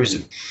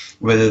terrorism.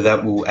 Whether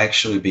that will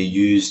actually be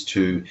used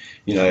to,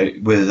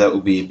 whether that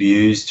will be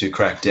abused to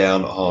crack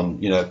down on,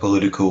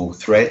 political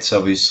threats.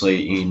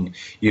 Obviously,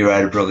 you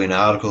wrote a brilliant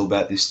article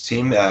about this,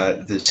 Tim,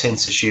 the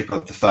censorship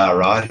of the far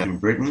right in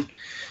Britain.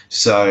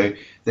 So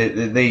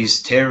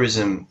these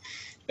terrorism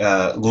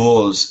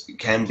laws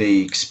can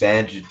be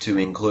expanded to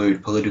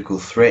include political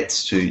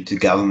threats to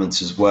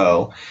governments as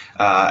well,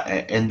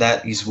 and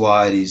that is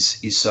why it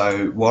is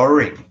so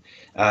worrying.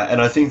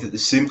 And I think that the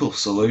simple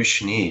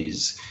solution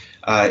is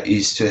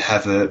to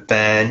have a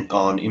ban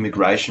on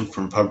immigration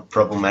from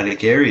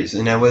problematic areas.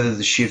 And now whether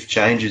the shift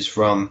changes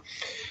from,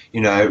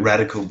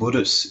 radical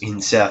Buddhists in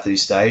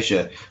Southeast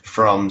Asia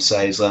from,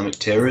 say, Islamic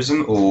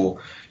terrorism,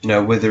 or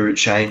whether it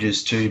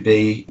changes to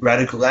be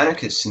radical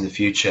anarchists in the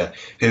future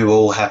who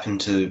all happen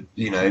to,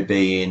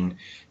 be in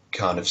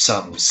kind of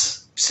some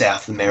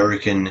South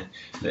American,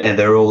 and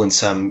they're all in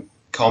some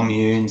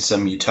commune,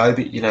 some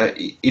utopia.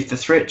 If the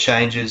threat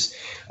changes,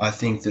 I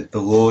think that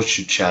the laws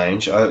should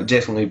change.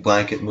 Definitely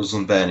blanket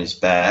Muslim ban is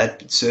bad,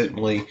 but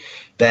certainly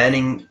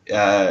banning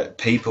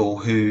people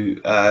who,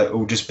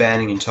 or just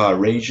banning entire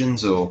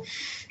regions or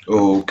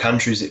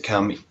countries that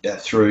come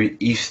through,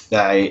 if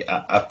they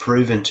are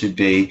proven to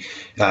be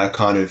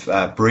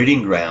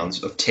breeding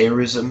grounds of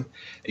terrorism,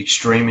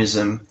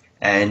 extremism,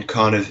 and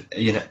kind of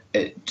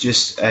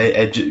just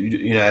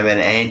an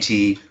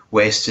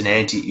anti-Western,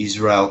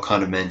 anti-Israel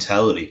kind of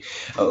mentality.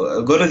 A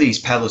lot of these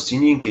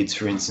Palestinian kids,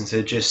 for instance,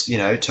 are just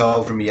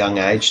told from a young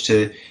age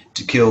to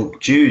kill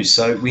Jews.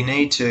 So we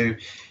need to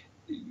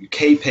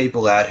keep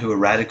people out who are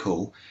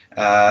radical,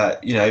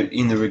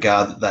 in the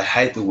regard that they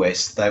hate the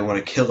West, they want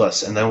to kill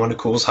us, and they want to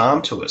cause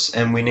harm to us.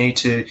 And we need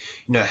to,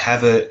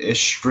 have a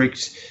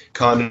strict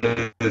kind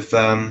of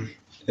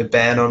a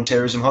ban on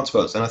terrorism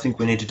hotspots. And I think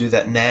we need to do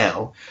that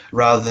now,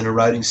 rather than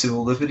eroding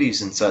civil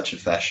liberties in such a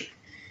fashion.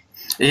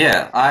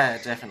 Yeah, I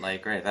definitely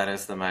agree. That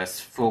is the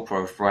most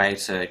foolproof way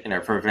to,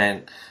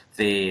 prevent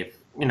the,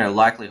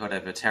 likelihood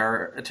of a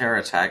terror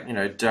attack.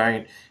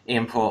 Don't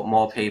import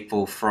more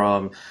people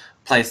from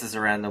places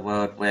around the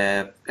world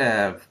where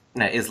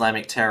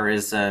Islamic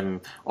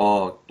terrorism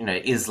or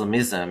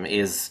Islamism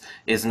is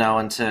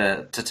known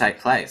to take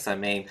place. I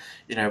mean,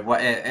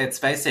 it's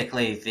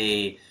basically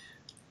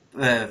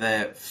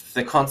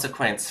the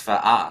consequence for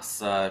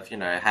us of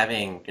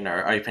having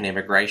open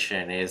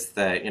immigration is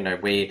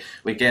that we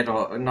get,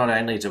 not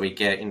only do we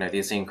get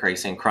this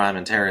increase in crime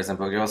and terrorism,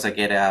 but we also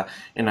get our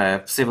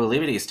civil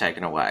liberties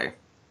taken away.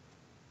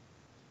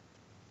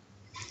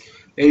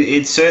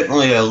 It's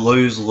certainly a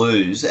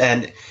lose-lose,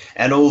 and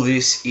all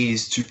this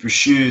is to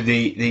pursue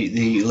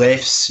the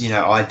left's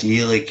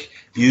idyllic,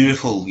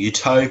 beautiful,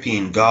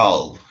 utopian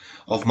goal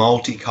of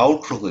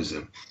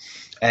multiculturalism.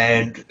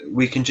 And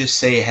we can just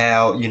see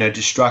how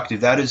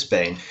destructive that has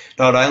been.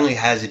 Not only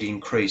has it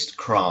increased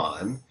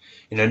crime,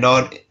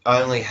 not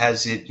only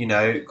has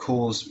it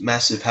caused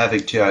massive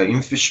havoc to our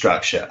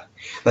infrastructure,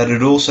 but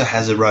it also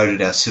has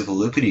eroded our civil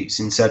liberties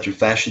in such a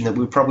fashion that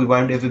we probably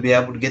won't ever be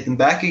able to get them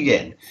back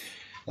again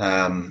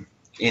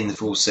in the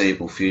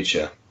foreseeable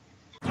future.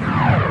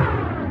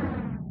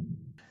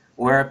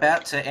 We're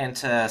about to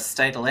enter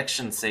state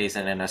election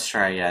season in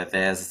Australia.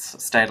 There's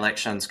state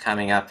elections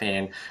coming up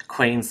in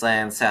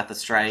Queensland, South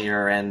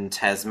Australia and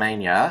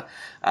Tasmania.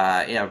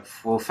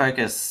 We'll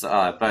focus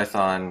both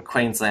on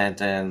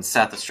Queensland and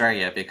South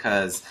Australia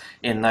because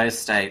in those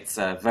states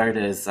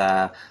voters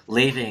are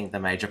leaving the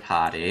major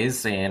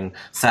parties. In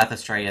South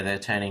Australia they're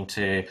turning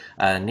to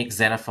Nick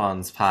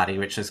Xenophon's party,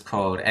 which is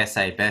called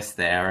SA Best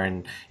there,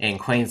 and in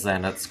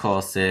Queensland of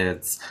course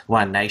it's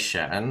One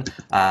Nation.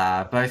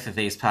 Both of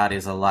these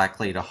parties are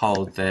likely to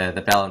hold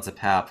the balance of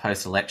power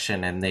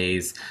post-election in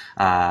these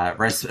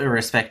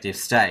respective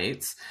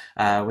states,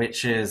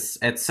 which is,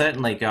 it's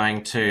certainly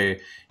going to,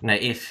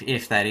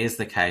 if that is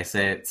the case,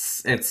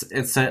 it's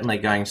certainly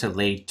going to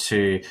lead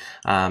to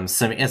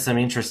some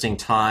interesting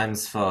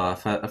times for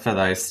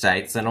those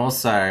states, and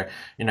also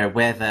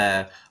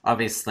whether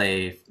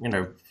obviously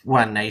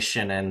One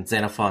Nation and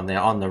Xenophon, they're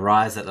on the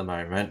rise at the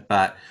moment,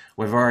 but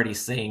we've already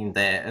seen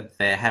they're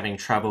having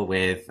trouble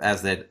with,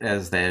 as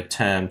they're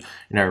termed,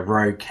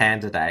 rogue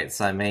candidates.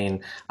 I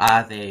mean,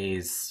 are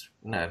these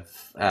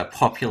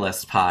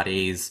populist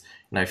parties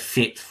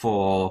fit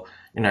for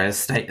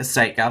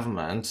state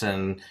government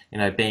and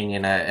being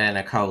in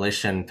a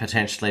coalition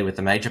potentially with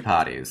the major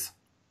parties?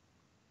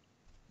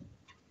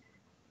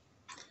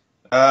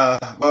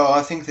 Well,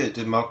 I think that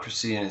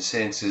democracy in a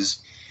sense has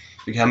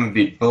become a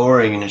bit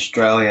boring in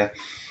Australia,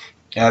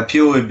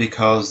 purely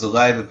because the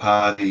Labor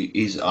Party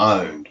is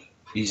owned.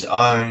 Is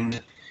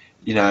owned,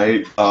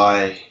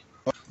 by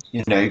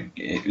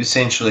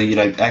essentially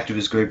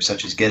activist groups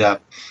such as Get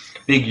Up,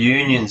 big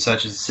unions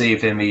such as the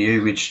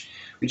CFMEU, which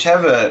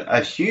have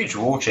a huge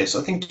war chest.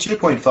 I think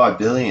 2.5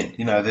 billion.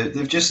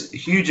 They've just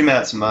huge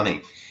amounts of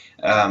money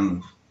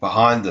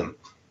behind them,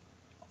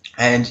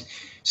 and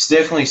it's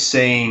definitely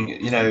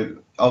seeing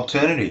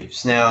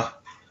alternatives. Now,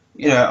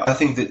 I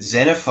think that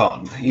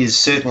Xenophon is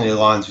certainly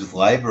aligns with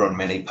Labor on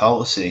many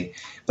policy,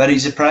 but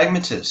he's a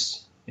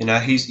pragmatist.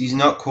 He's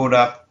not caught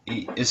up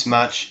as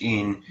much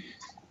in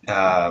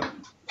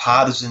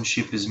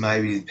partisanship as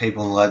maybe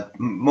people like,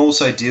 more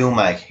so deal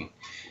making,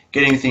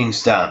 getting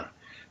things done.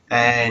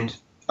 And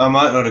I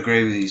might not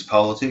agree with his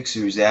politics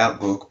or his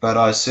outlook, but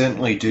I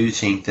certainly do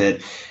think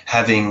that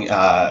having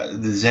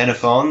the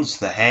Xenophons,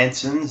 the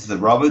Hansons, the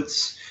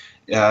Roberts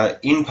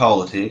in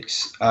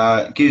politics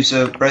gives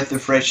a breath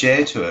of fresh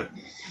air to it.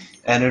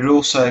 And it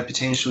also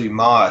potentially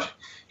might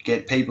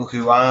get people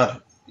who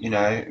aren't,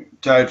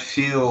 don't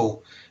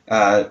feel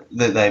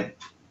that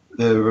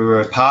they're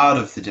a part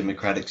of the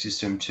democratic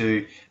system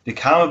to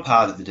become a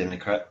part of the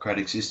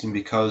democratic system,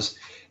 because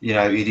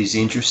it is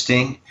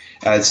interesting.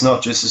 It's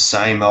not just the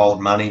same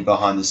old money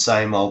behind the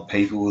same old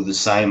people with the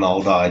same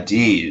old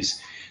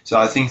ideas. So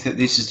I think that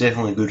this is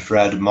definitely good for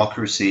our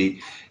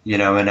democracy,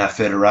 and our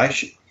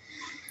federation.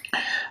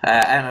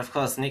 And of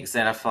course, Nick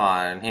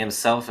Xenophon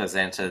himself has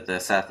entered the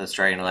South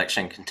Australian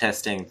election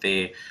contesting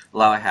the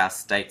lower house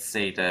state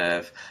seat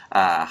of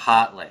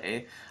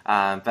Hartley.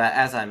 But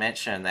as I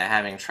mentioned, they're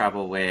having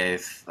trouble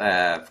with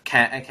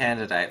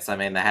candidates. I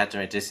mean, they had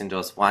to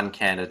disendorse one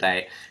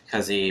candidate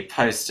because he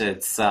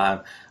posted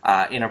some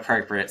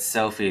inappropriate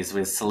selfies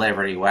with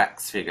celebrity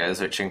wax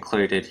figures, which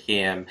included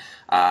him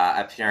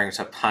appearing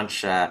to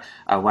punch a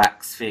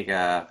wax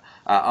figure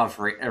of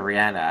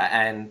Rihanna.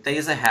 And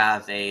these are how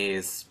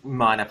these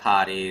minor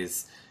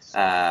parties, who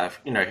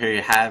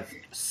have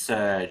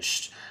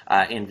surged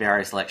in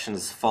various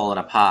elections, fallen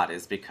apart,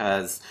 is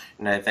because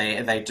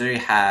they do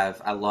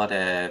have a lot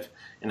of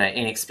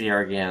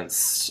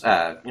inexperienced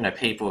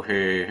people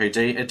who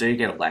do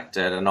get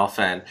elected, and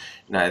often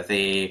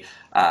the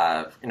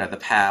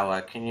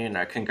power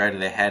can go to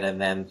their head, and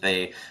then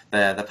the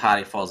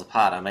party falls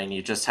apart. I mean,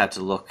 you just had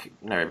to look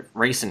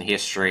recent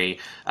history,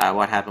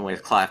 what happened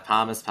with Clive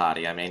Palmer's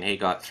party. I mean, he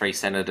got 3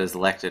 senators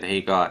elected.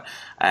 He got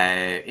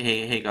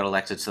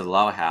elected to the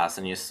lower house,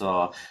 and you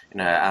saw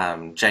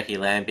Jackie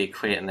Lambie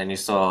quit, and then you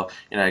saw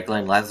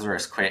Glenn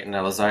Lazarus quit, and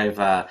it was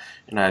over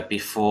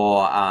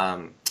before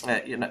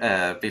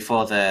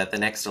before the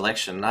next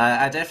election.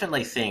 I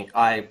definitely think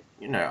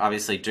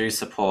obviously do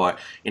support,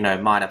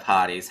 minor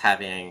parties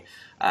having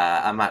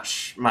a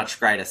much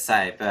greater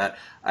say. But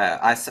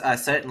I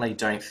certainly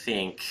don't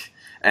think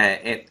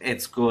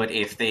it's good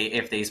if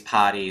these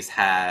parties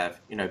have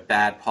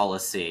bad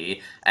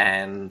policy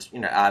and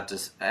are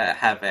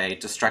have a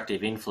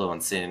destructive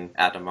influence in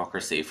our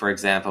democracy. For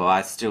example,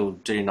 I still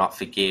do not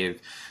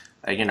forgive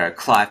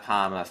Clive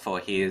Palmer for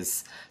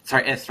his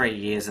 3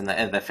 years in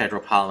the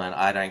federal parliament.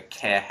 I don't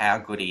care how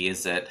good he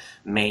is at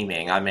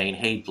memeing. I mean,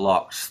 he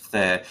blocked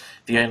the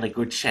only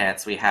good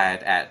chance we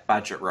had at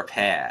budget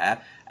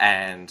repair,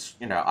 and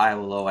I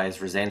will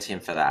always resent him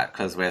for that,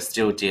 because we're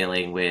still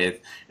dealing with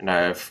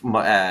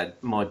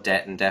more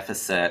debt and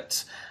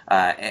deficit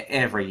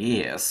every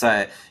year.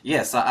 So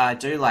yes, I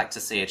do like to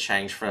see a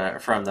change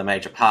from the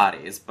major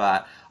parties,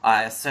 but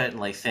I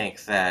certainly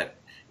think that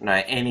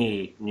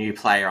any new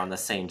player on the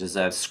scene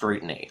deserves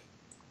scrutiny.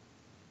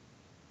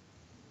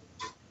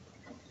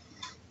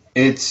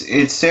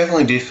 It's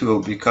definitely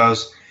difficult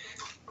because,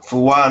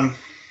 for one,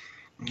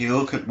 you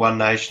look at One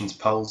Nation's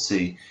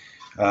policy,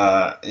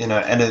 and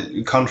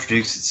it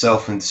contradicts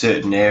itself in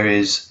certain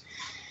areas.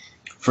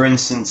 For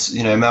instance,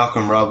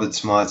 Malcolm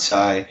Roberts might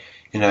say,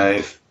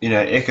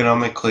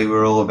 economically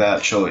we're all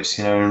about choice,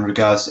 in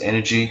regards to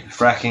energy,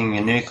 fracking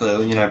and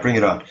nuclear, bring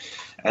it on.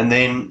 And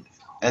then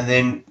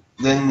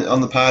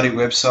on the party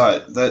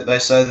website, they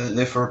say that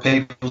they're for a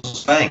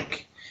people's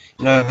bank,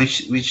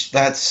 which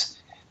that's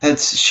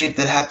shit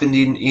that happened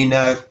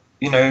in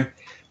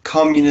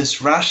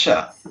communist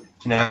Russia,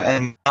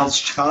 and Mao's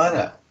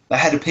China. They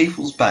had a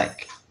people's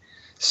bank.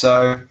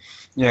 So,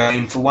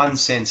 for one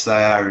sense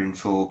they are in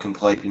for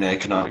complete,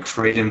 economic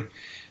freedom,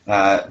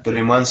 but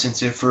in one sense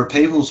they're for a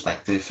people's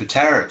bank. They're for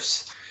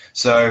tariffs.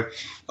 So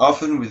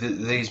often with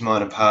these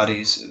minor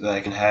parties,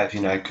 they can have,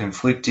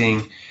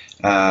 conflicting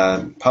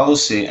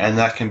policy, and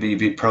that can be a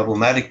bit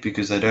problematic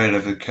because they don't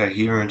have a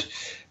coherent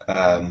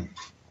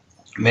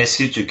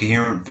message, a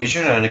coherent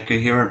vision, and a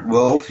coherent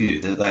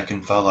worldview that they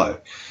can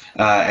follow.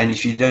 And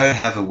if you don't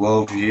have a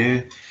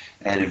worldview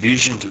and a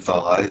vision to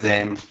follow,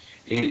 then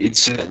it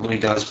certainly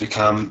does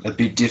become a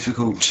bit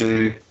difficult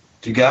to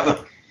govern.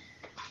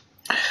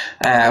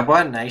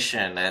 One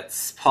Nation,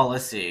 its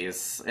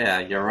policies,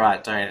 you're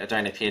right,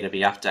 don't appear to be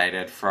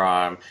updated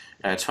from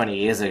 20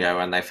 years ago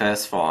when they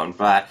first formed,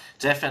 but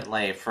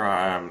definitely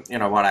from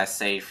what I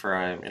see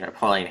from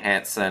Pauline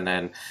Hanson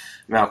and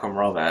Malcolm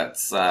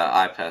Roberts,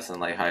 I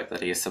personally hope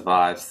that he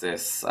survives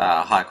this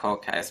High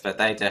Court case, but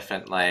they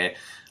definitely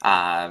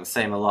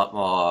seem a lot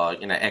more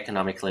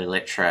economically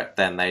literate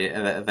than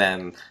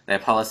their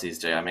policies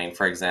do. I mean,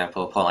 for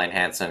example, Pauline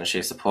Hanson,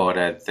 she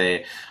supported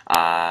the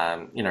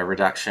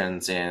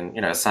reductions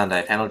in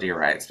Sunday penalty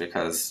rates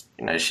because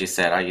she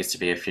said, I used to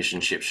be a fish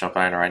and chip shop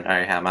owner, I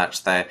know how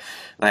much they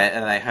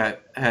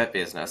hurt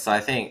business. So I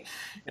think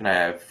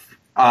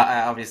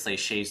obviously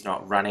she's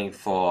not running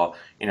for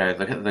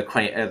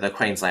the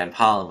Queensland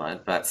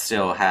Parliament, but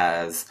still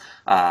has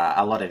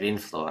a lot of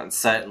influence.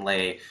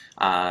 Certainly,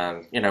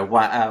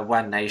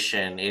 One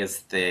Nation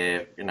is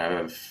the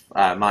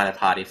minor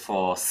party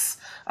force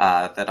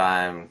that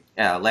I'm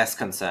less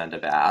concerned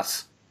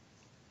about.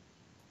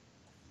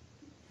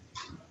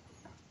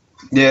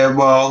 Yeah,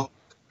 well,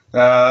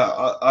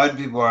 I'd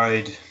be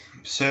worried.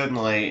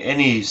 Certainly,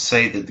 any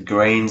seat that the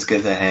Greens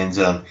get their hands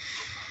on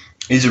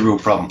is a real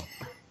problem.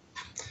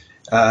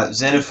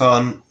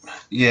 Xenophon,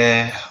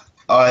 yeah,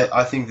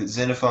 I think that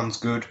Xenophon's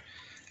good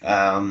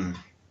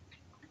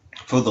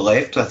for the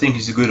left. I think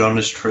he's a good,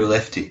 honest, true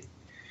lefty.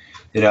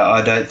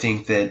 I don't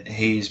think that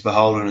he's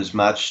beholden as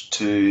much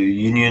to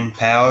union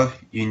power,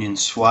 union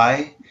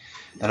sway,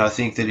 and I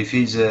think that if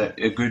he's a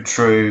good,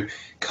 true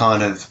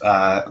kind of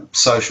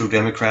social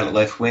democrat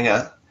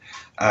left-winger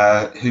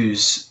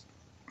who's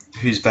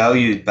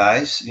valued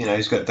base,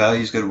 he's got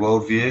values, got a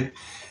worldview,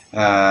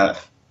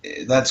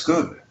 that's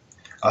good.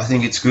 I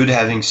think it's good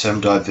having some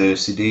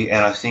diversity,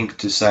 and I think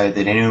to say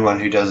that anyone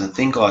who doesn't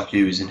think like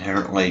you is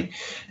inherently,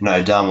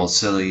 dumb or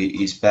silly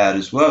is bad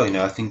as well.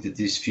 I think that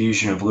this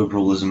fusion of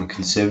liberalism and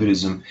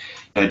conservatism,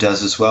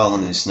 does as well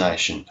in this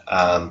nation.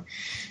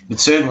 But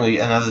certainly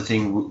another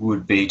thing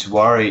would be to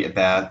worry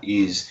about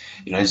is,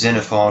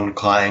 Xenophon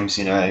claims,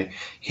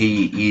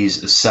 he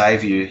is a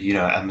saviour,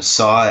 a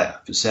messiah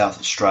for South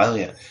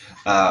Australia,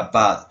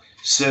 but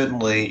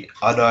certainly,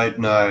 I don't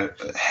know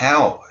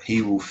how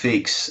he will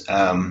fix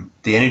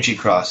the energy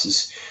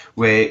crisis,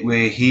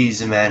 where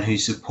he's a man who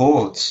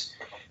supports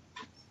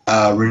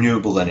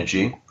renewable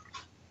energy,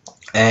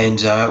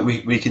 and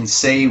we can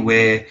see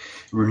where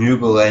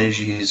renewable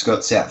energy has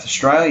got South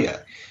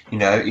Australia.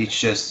 It's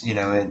just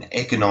an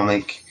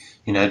economic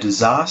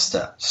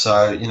disaster.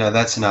 So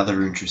that's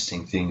another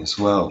interesting thing as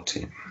well,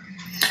 Tim.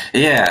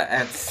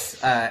 Yeah,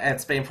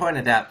 it's been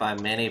pointed out by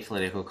many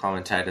political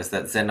commentators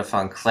that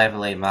Xenophon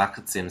cleverly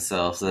markets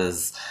himself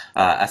as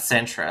a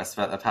centrist,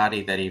 but the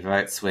party that he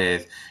votes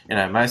with,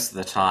 most of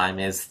the time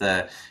is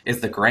the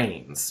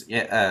Greens.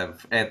 Yeah,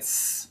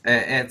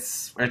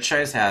 it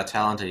shows how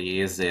talented he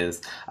is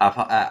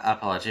a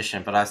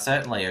politician. But I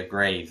certainly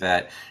agree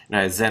that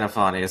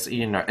Xenophon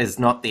is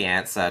not the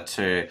answer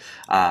to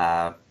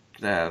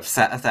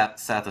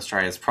South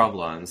Australia's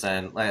problems,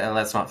 and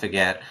let's not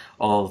forget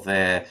all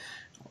the.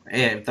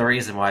 Yeah, the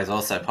reason why he's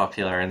also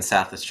popular in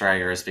South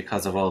Australia is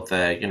because of all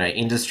the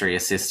industry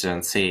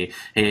assistance he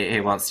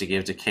wants to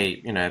give to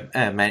keep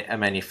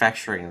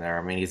manufacturing there.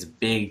 I mean, he's a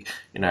big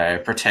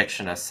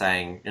protectionist,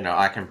 saying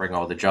I can bring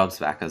all the jobs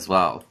back as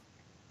well.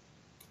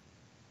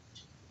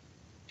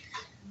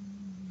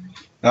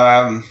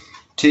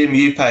 Tim,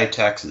 you pay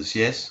taxes,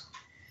 yes?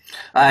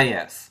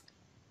 Yes.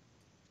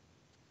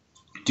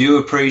 Do you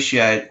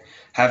appreciate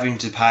having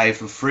to pay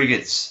for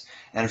frigates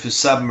and for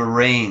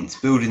submarines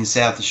built in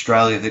South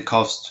Australia that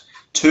cost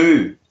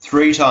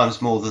 2-3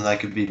 times more than they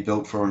could be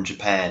built for in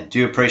Japan? Do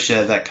you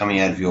appreciate that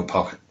coming out of your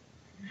pocket?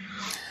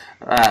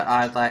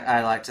 I'd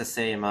like to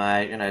see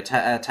my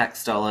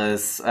tax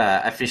dollars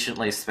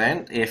efficiently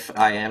spent if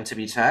I am to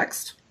be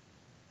taxed.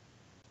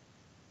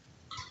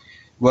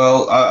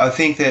 Well, I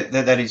think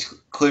that is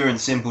clear and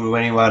simple to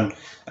anyone,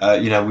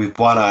 with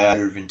one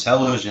iota of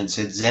intelligence.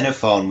 That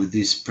Xenophon, with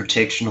this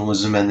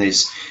protectionism and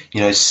this,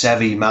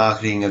 savvy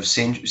marketing of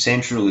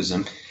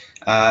centralism,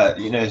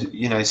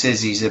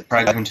 says he's a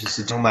pragmatist,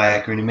 a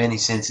dealmaker, and in many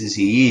senses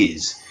he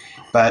is.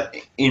 But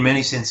in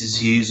many senses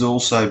he is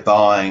also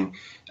buying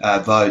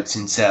votes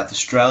in South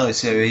Australia,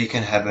 so he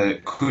can have a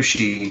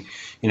cushy,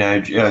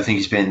 I think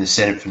he's been in the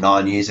Senate for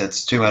 9 years.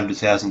 That's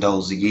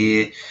 $200,000 a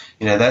year.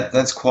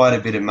 That's quite a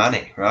bit of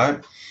money,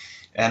 right?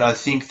 And I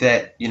think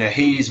that,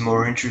 he is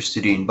more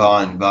interested in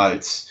buying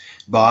votes,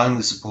 buying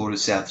the support of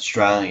South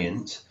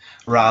Australians,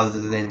 rather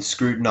than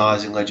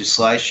scrutinising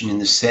legislation in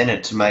the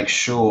Senate to make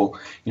sure,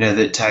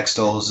 that tax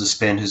dollars are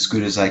spent as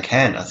good as they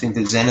can. I think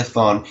that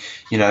Xenophon,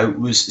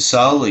 was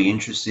solely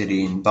interested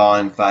in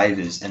buying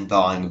favours and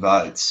buying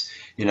votes,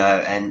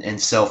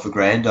 and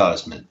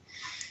self-aggrandisement.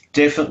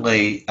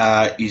 Definitely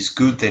is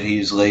good that he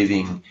is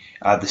leaving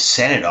the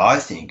Senate, I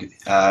think.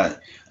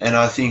 And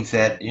I think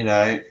that,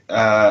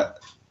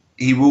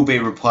 he will be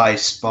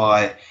replaced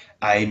by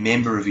a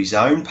member of his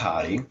own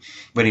party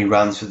when he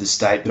runs for the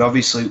state. But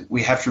obviously,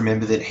 we have to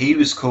remember that he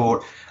was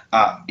caught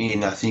up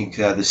in, I think,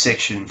 the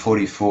section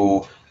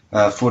 44,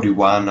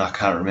 41, I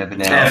can't remember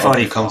now, of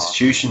the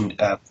Constitution.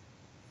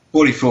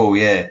 44,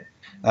 yeah.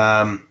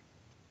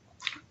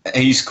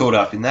 He's caught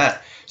up in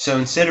that. So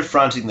instead of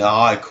fronting the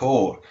High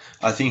Court,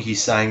 I think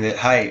he's saying that,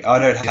 hey, I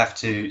don't have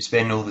to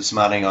spend all this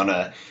money on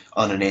an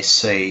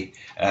SC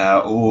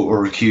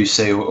or a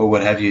QC or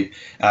what have you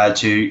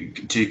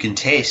to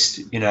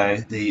contest,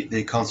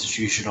 the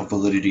constitutional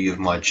validity of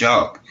my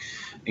job.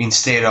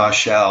 Instead, I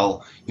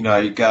shall,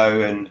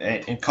 go and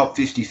cop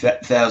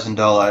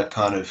 $50,000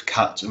 kind of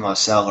cut to my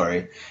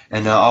salary,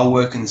 and I'll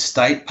work in the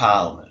state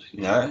parliament,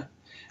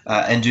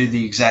 and do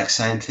the exact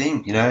same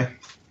thing,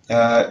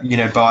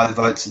 buy the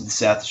votes of the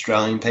South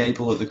Australian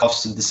people at the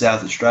cost of the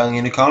South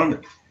Australian economy.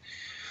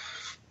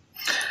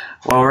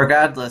 Well,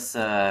 regardless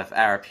of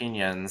our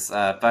opinions,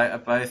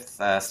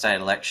 both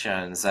state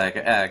elections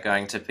are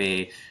going to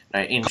be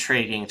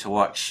intriguing to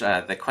watch.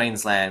 The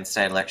Queensland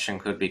state election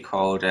could be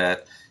called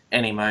at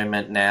any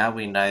moment now.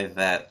 We know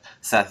that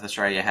South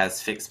Australia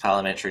has fixed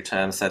parliamentary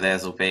terms, so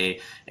theirs will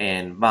be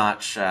in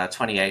March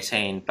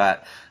 2018,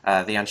 but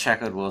the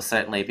Unshackled will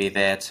certainly be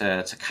there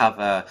to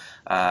cover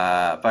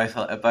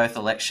both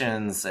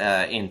elections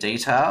in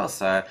detail,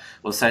 so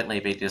we'll certainly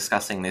be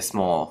discussing this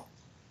more.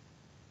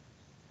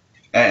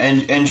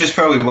 And just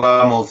probably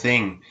one more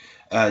thing,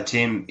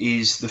 Tim,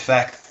 is the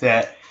fact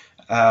that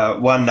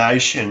One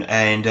Nation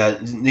and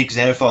Nick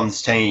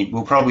Xenophon's team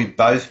will probably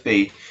both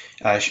be,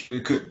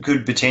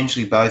 could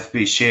potentially both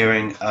be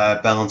sharing a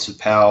balance of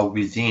power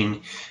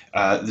within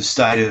the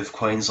state of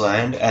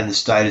Queensland and the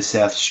state of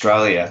South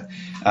Australia.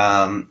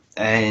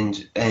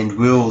 And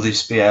will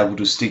this be able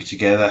to stick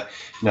together?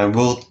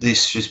 Will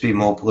this just be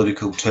more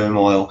political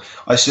turmoil?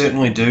 I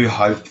certainly do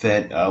hope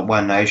that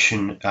One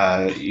Nation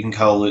in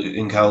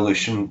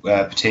coalition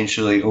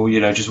potentially, or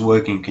just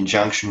work in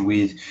conjunction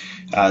with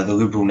the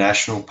Liberal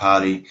National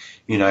Party,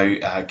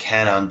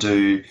 can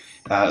undo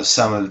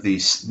some of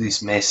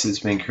this mess that's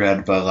been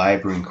created by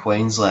Labor in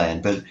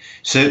Queensland. But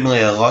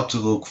certainly a lot to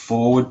look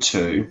forward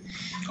to.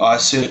 I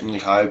certainly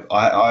hope,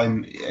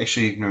 I'm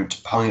actually ignorant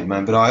to polling at the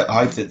moment, but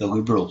I hope that the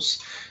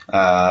Liberals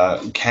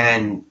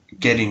can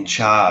get in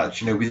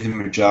charge, with the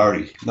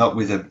majority, not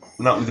with a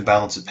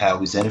balance of power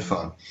with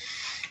Xenophon.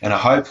 And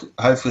I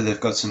hopefully they've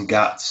got some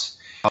guts,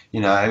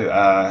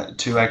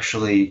 to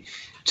actually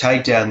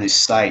take down this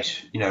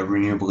state,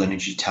 renewable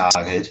energy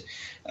target,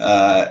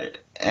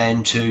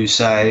 and to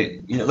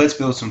say, let's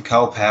build some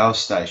coal power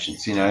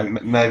stations.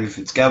 Maybe if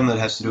it's government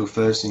that has to do it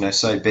first,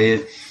 so be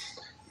it.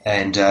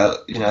 And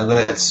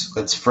let's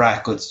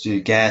frack, let's do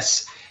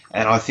gas.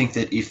 And I think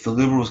that if the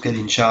Liberals get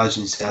in charge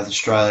in South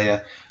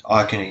Australia,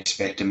 I can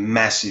expect a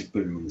massive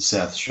boom in the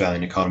South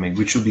Australian economy,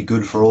 which will be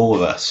good for all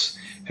of us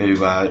who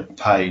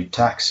pay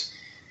tax.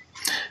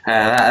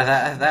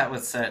 That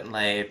would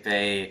certainly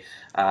be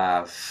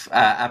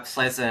a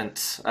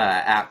pleasant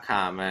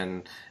outcome,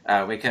 and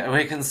we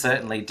can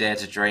certainly dare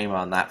to dream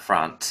on that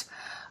front.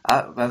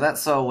 But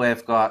that's all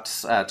we've got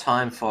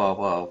time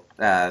for,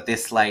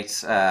 this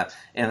late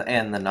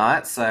in the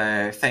night.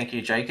 So thank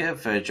you, Jacob,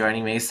 for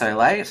joining me so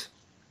late.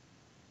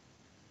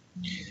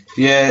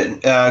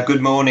 Yeah,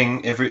 good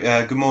morning,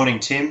 good morning,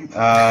 Tim.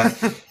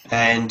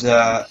 And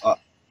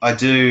I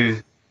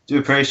do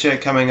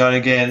appreciate coming on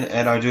again,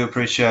 and I do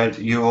appreciate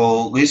you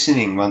all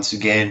listening once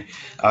again.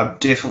 I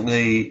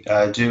definitely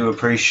do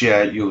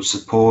appreciate your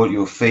support,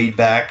 your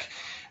feedback,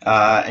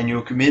 and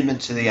your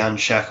commitment to the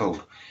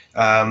Unshackled.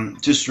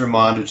 Just a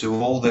reminder to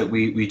all that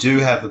we do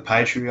have a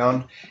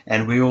Patreon,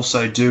 and we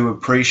also do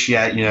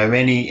appreciate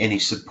any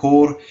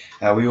support.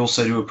 We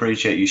also do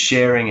appreciate you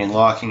sharing and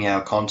liking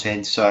our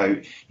content. So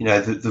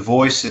the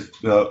voice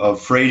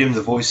of freedom,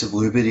 the voice of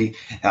liberty,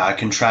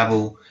 can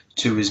travel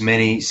to as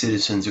many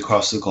citizens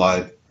across the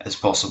globe as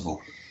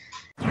possible.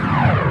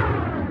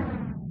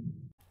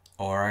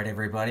 Alright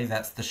everybody,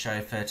 that's the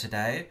show for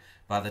today.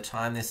 By the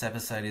time this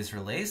episode is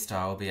released,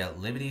 I will be at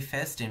Liberty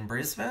Fest in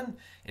Brisbane.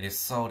 It is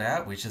sold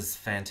out, which is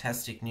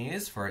fantastic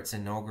news for its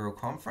inaugural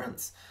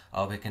conference.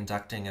 I'll be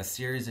conducting a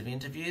series of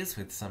interviews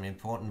with some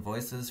important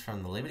voices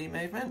from the Liberty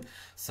movement,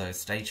 so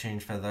stay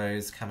tuned for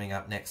those coming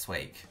up next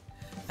week.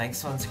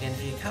 Thanks once again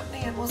for your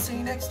company, and we'll see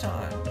you next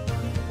time.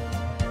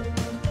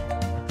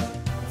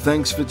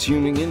 Thanks for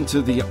tuning in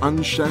to the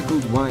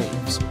Unshackled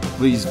Waves.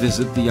 Please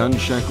visit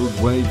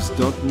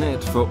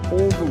theunshackledwaves.net for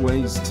all the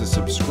ways to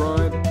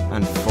subscribe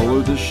and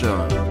follow the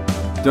show.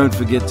 Don't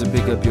forget to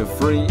pick up your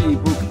free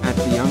ebook at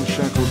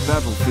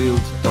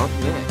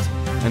theunshackledbattlefield.net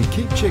and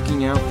keep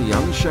checking out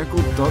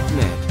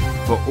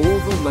theunshackled.net for all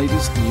the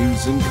latest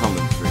news and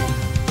commentary.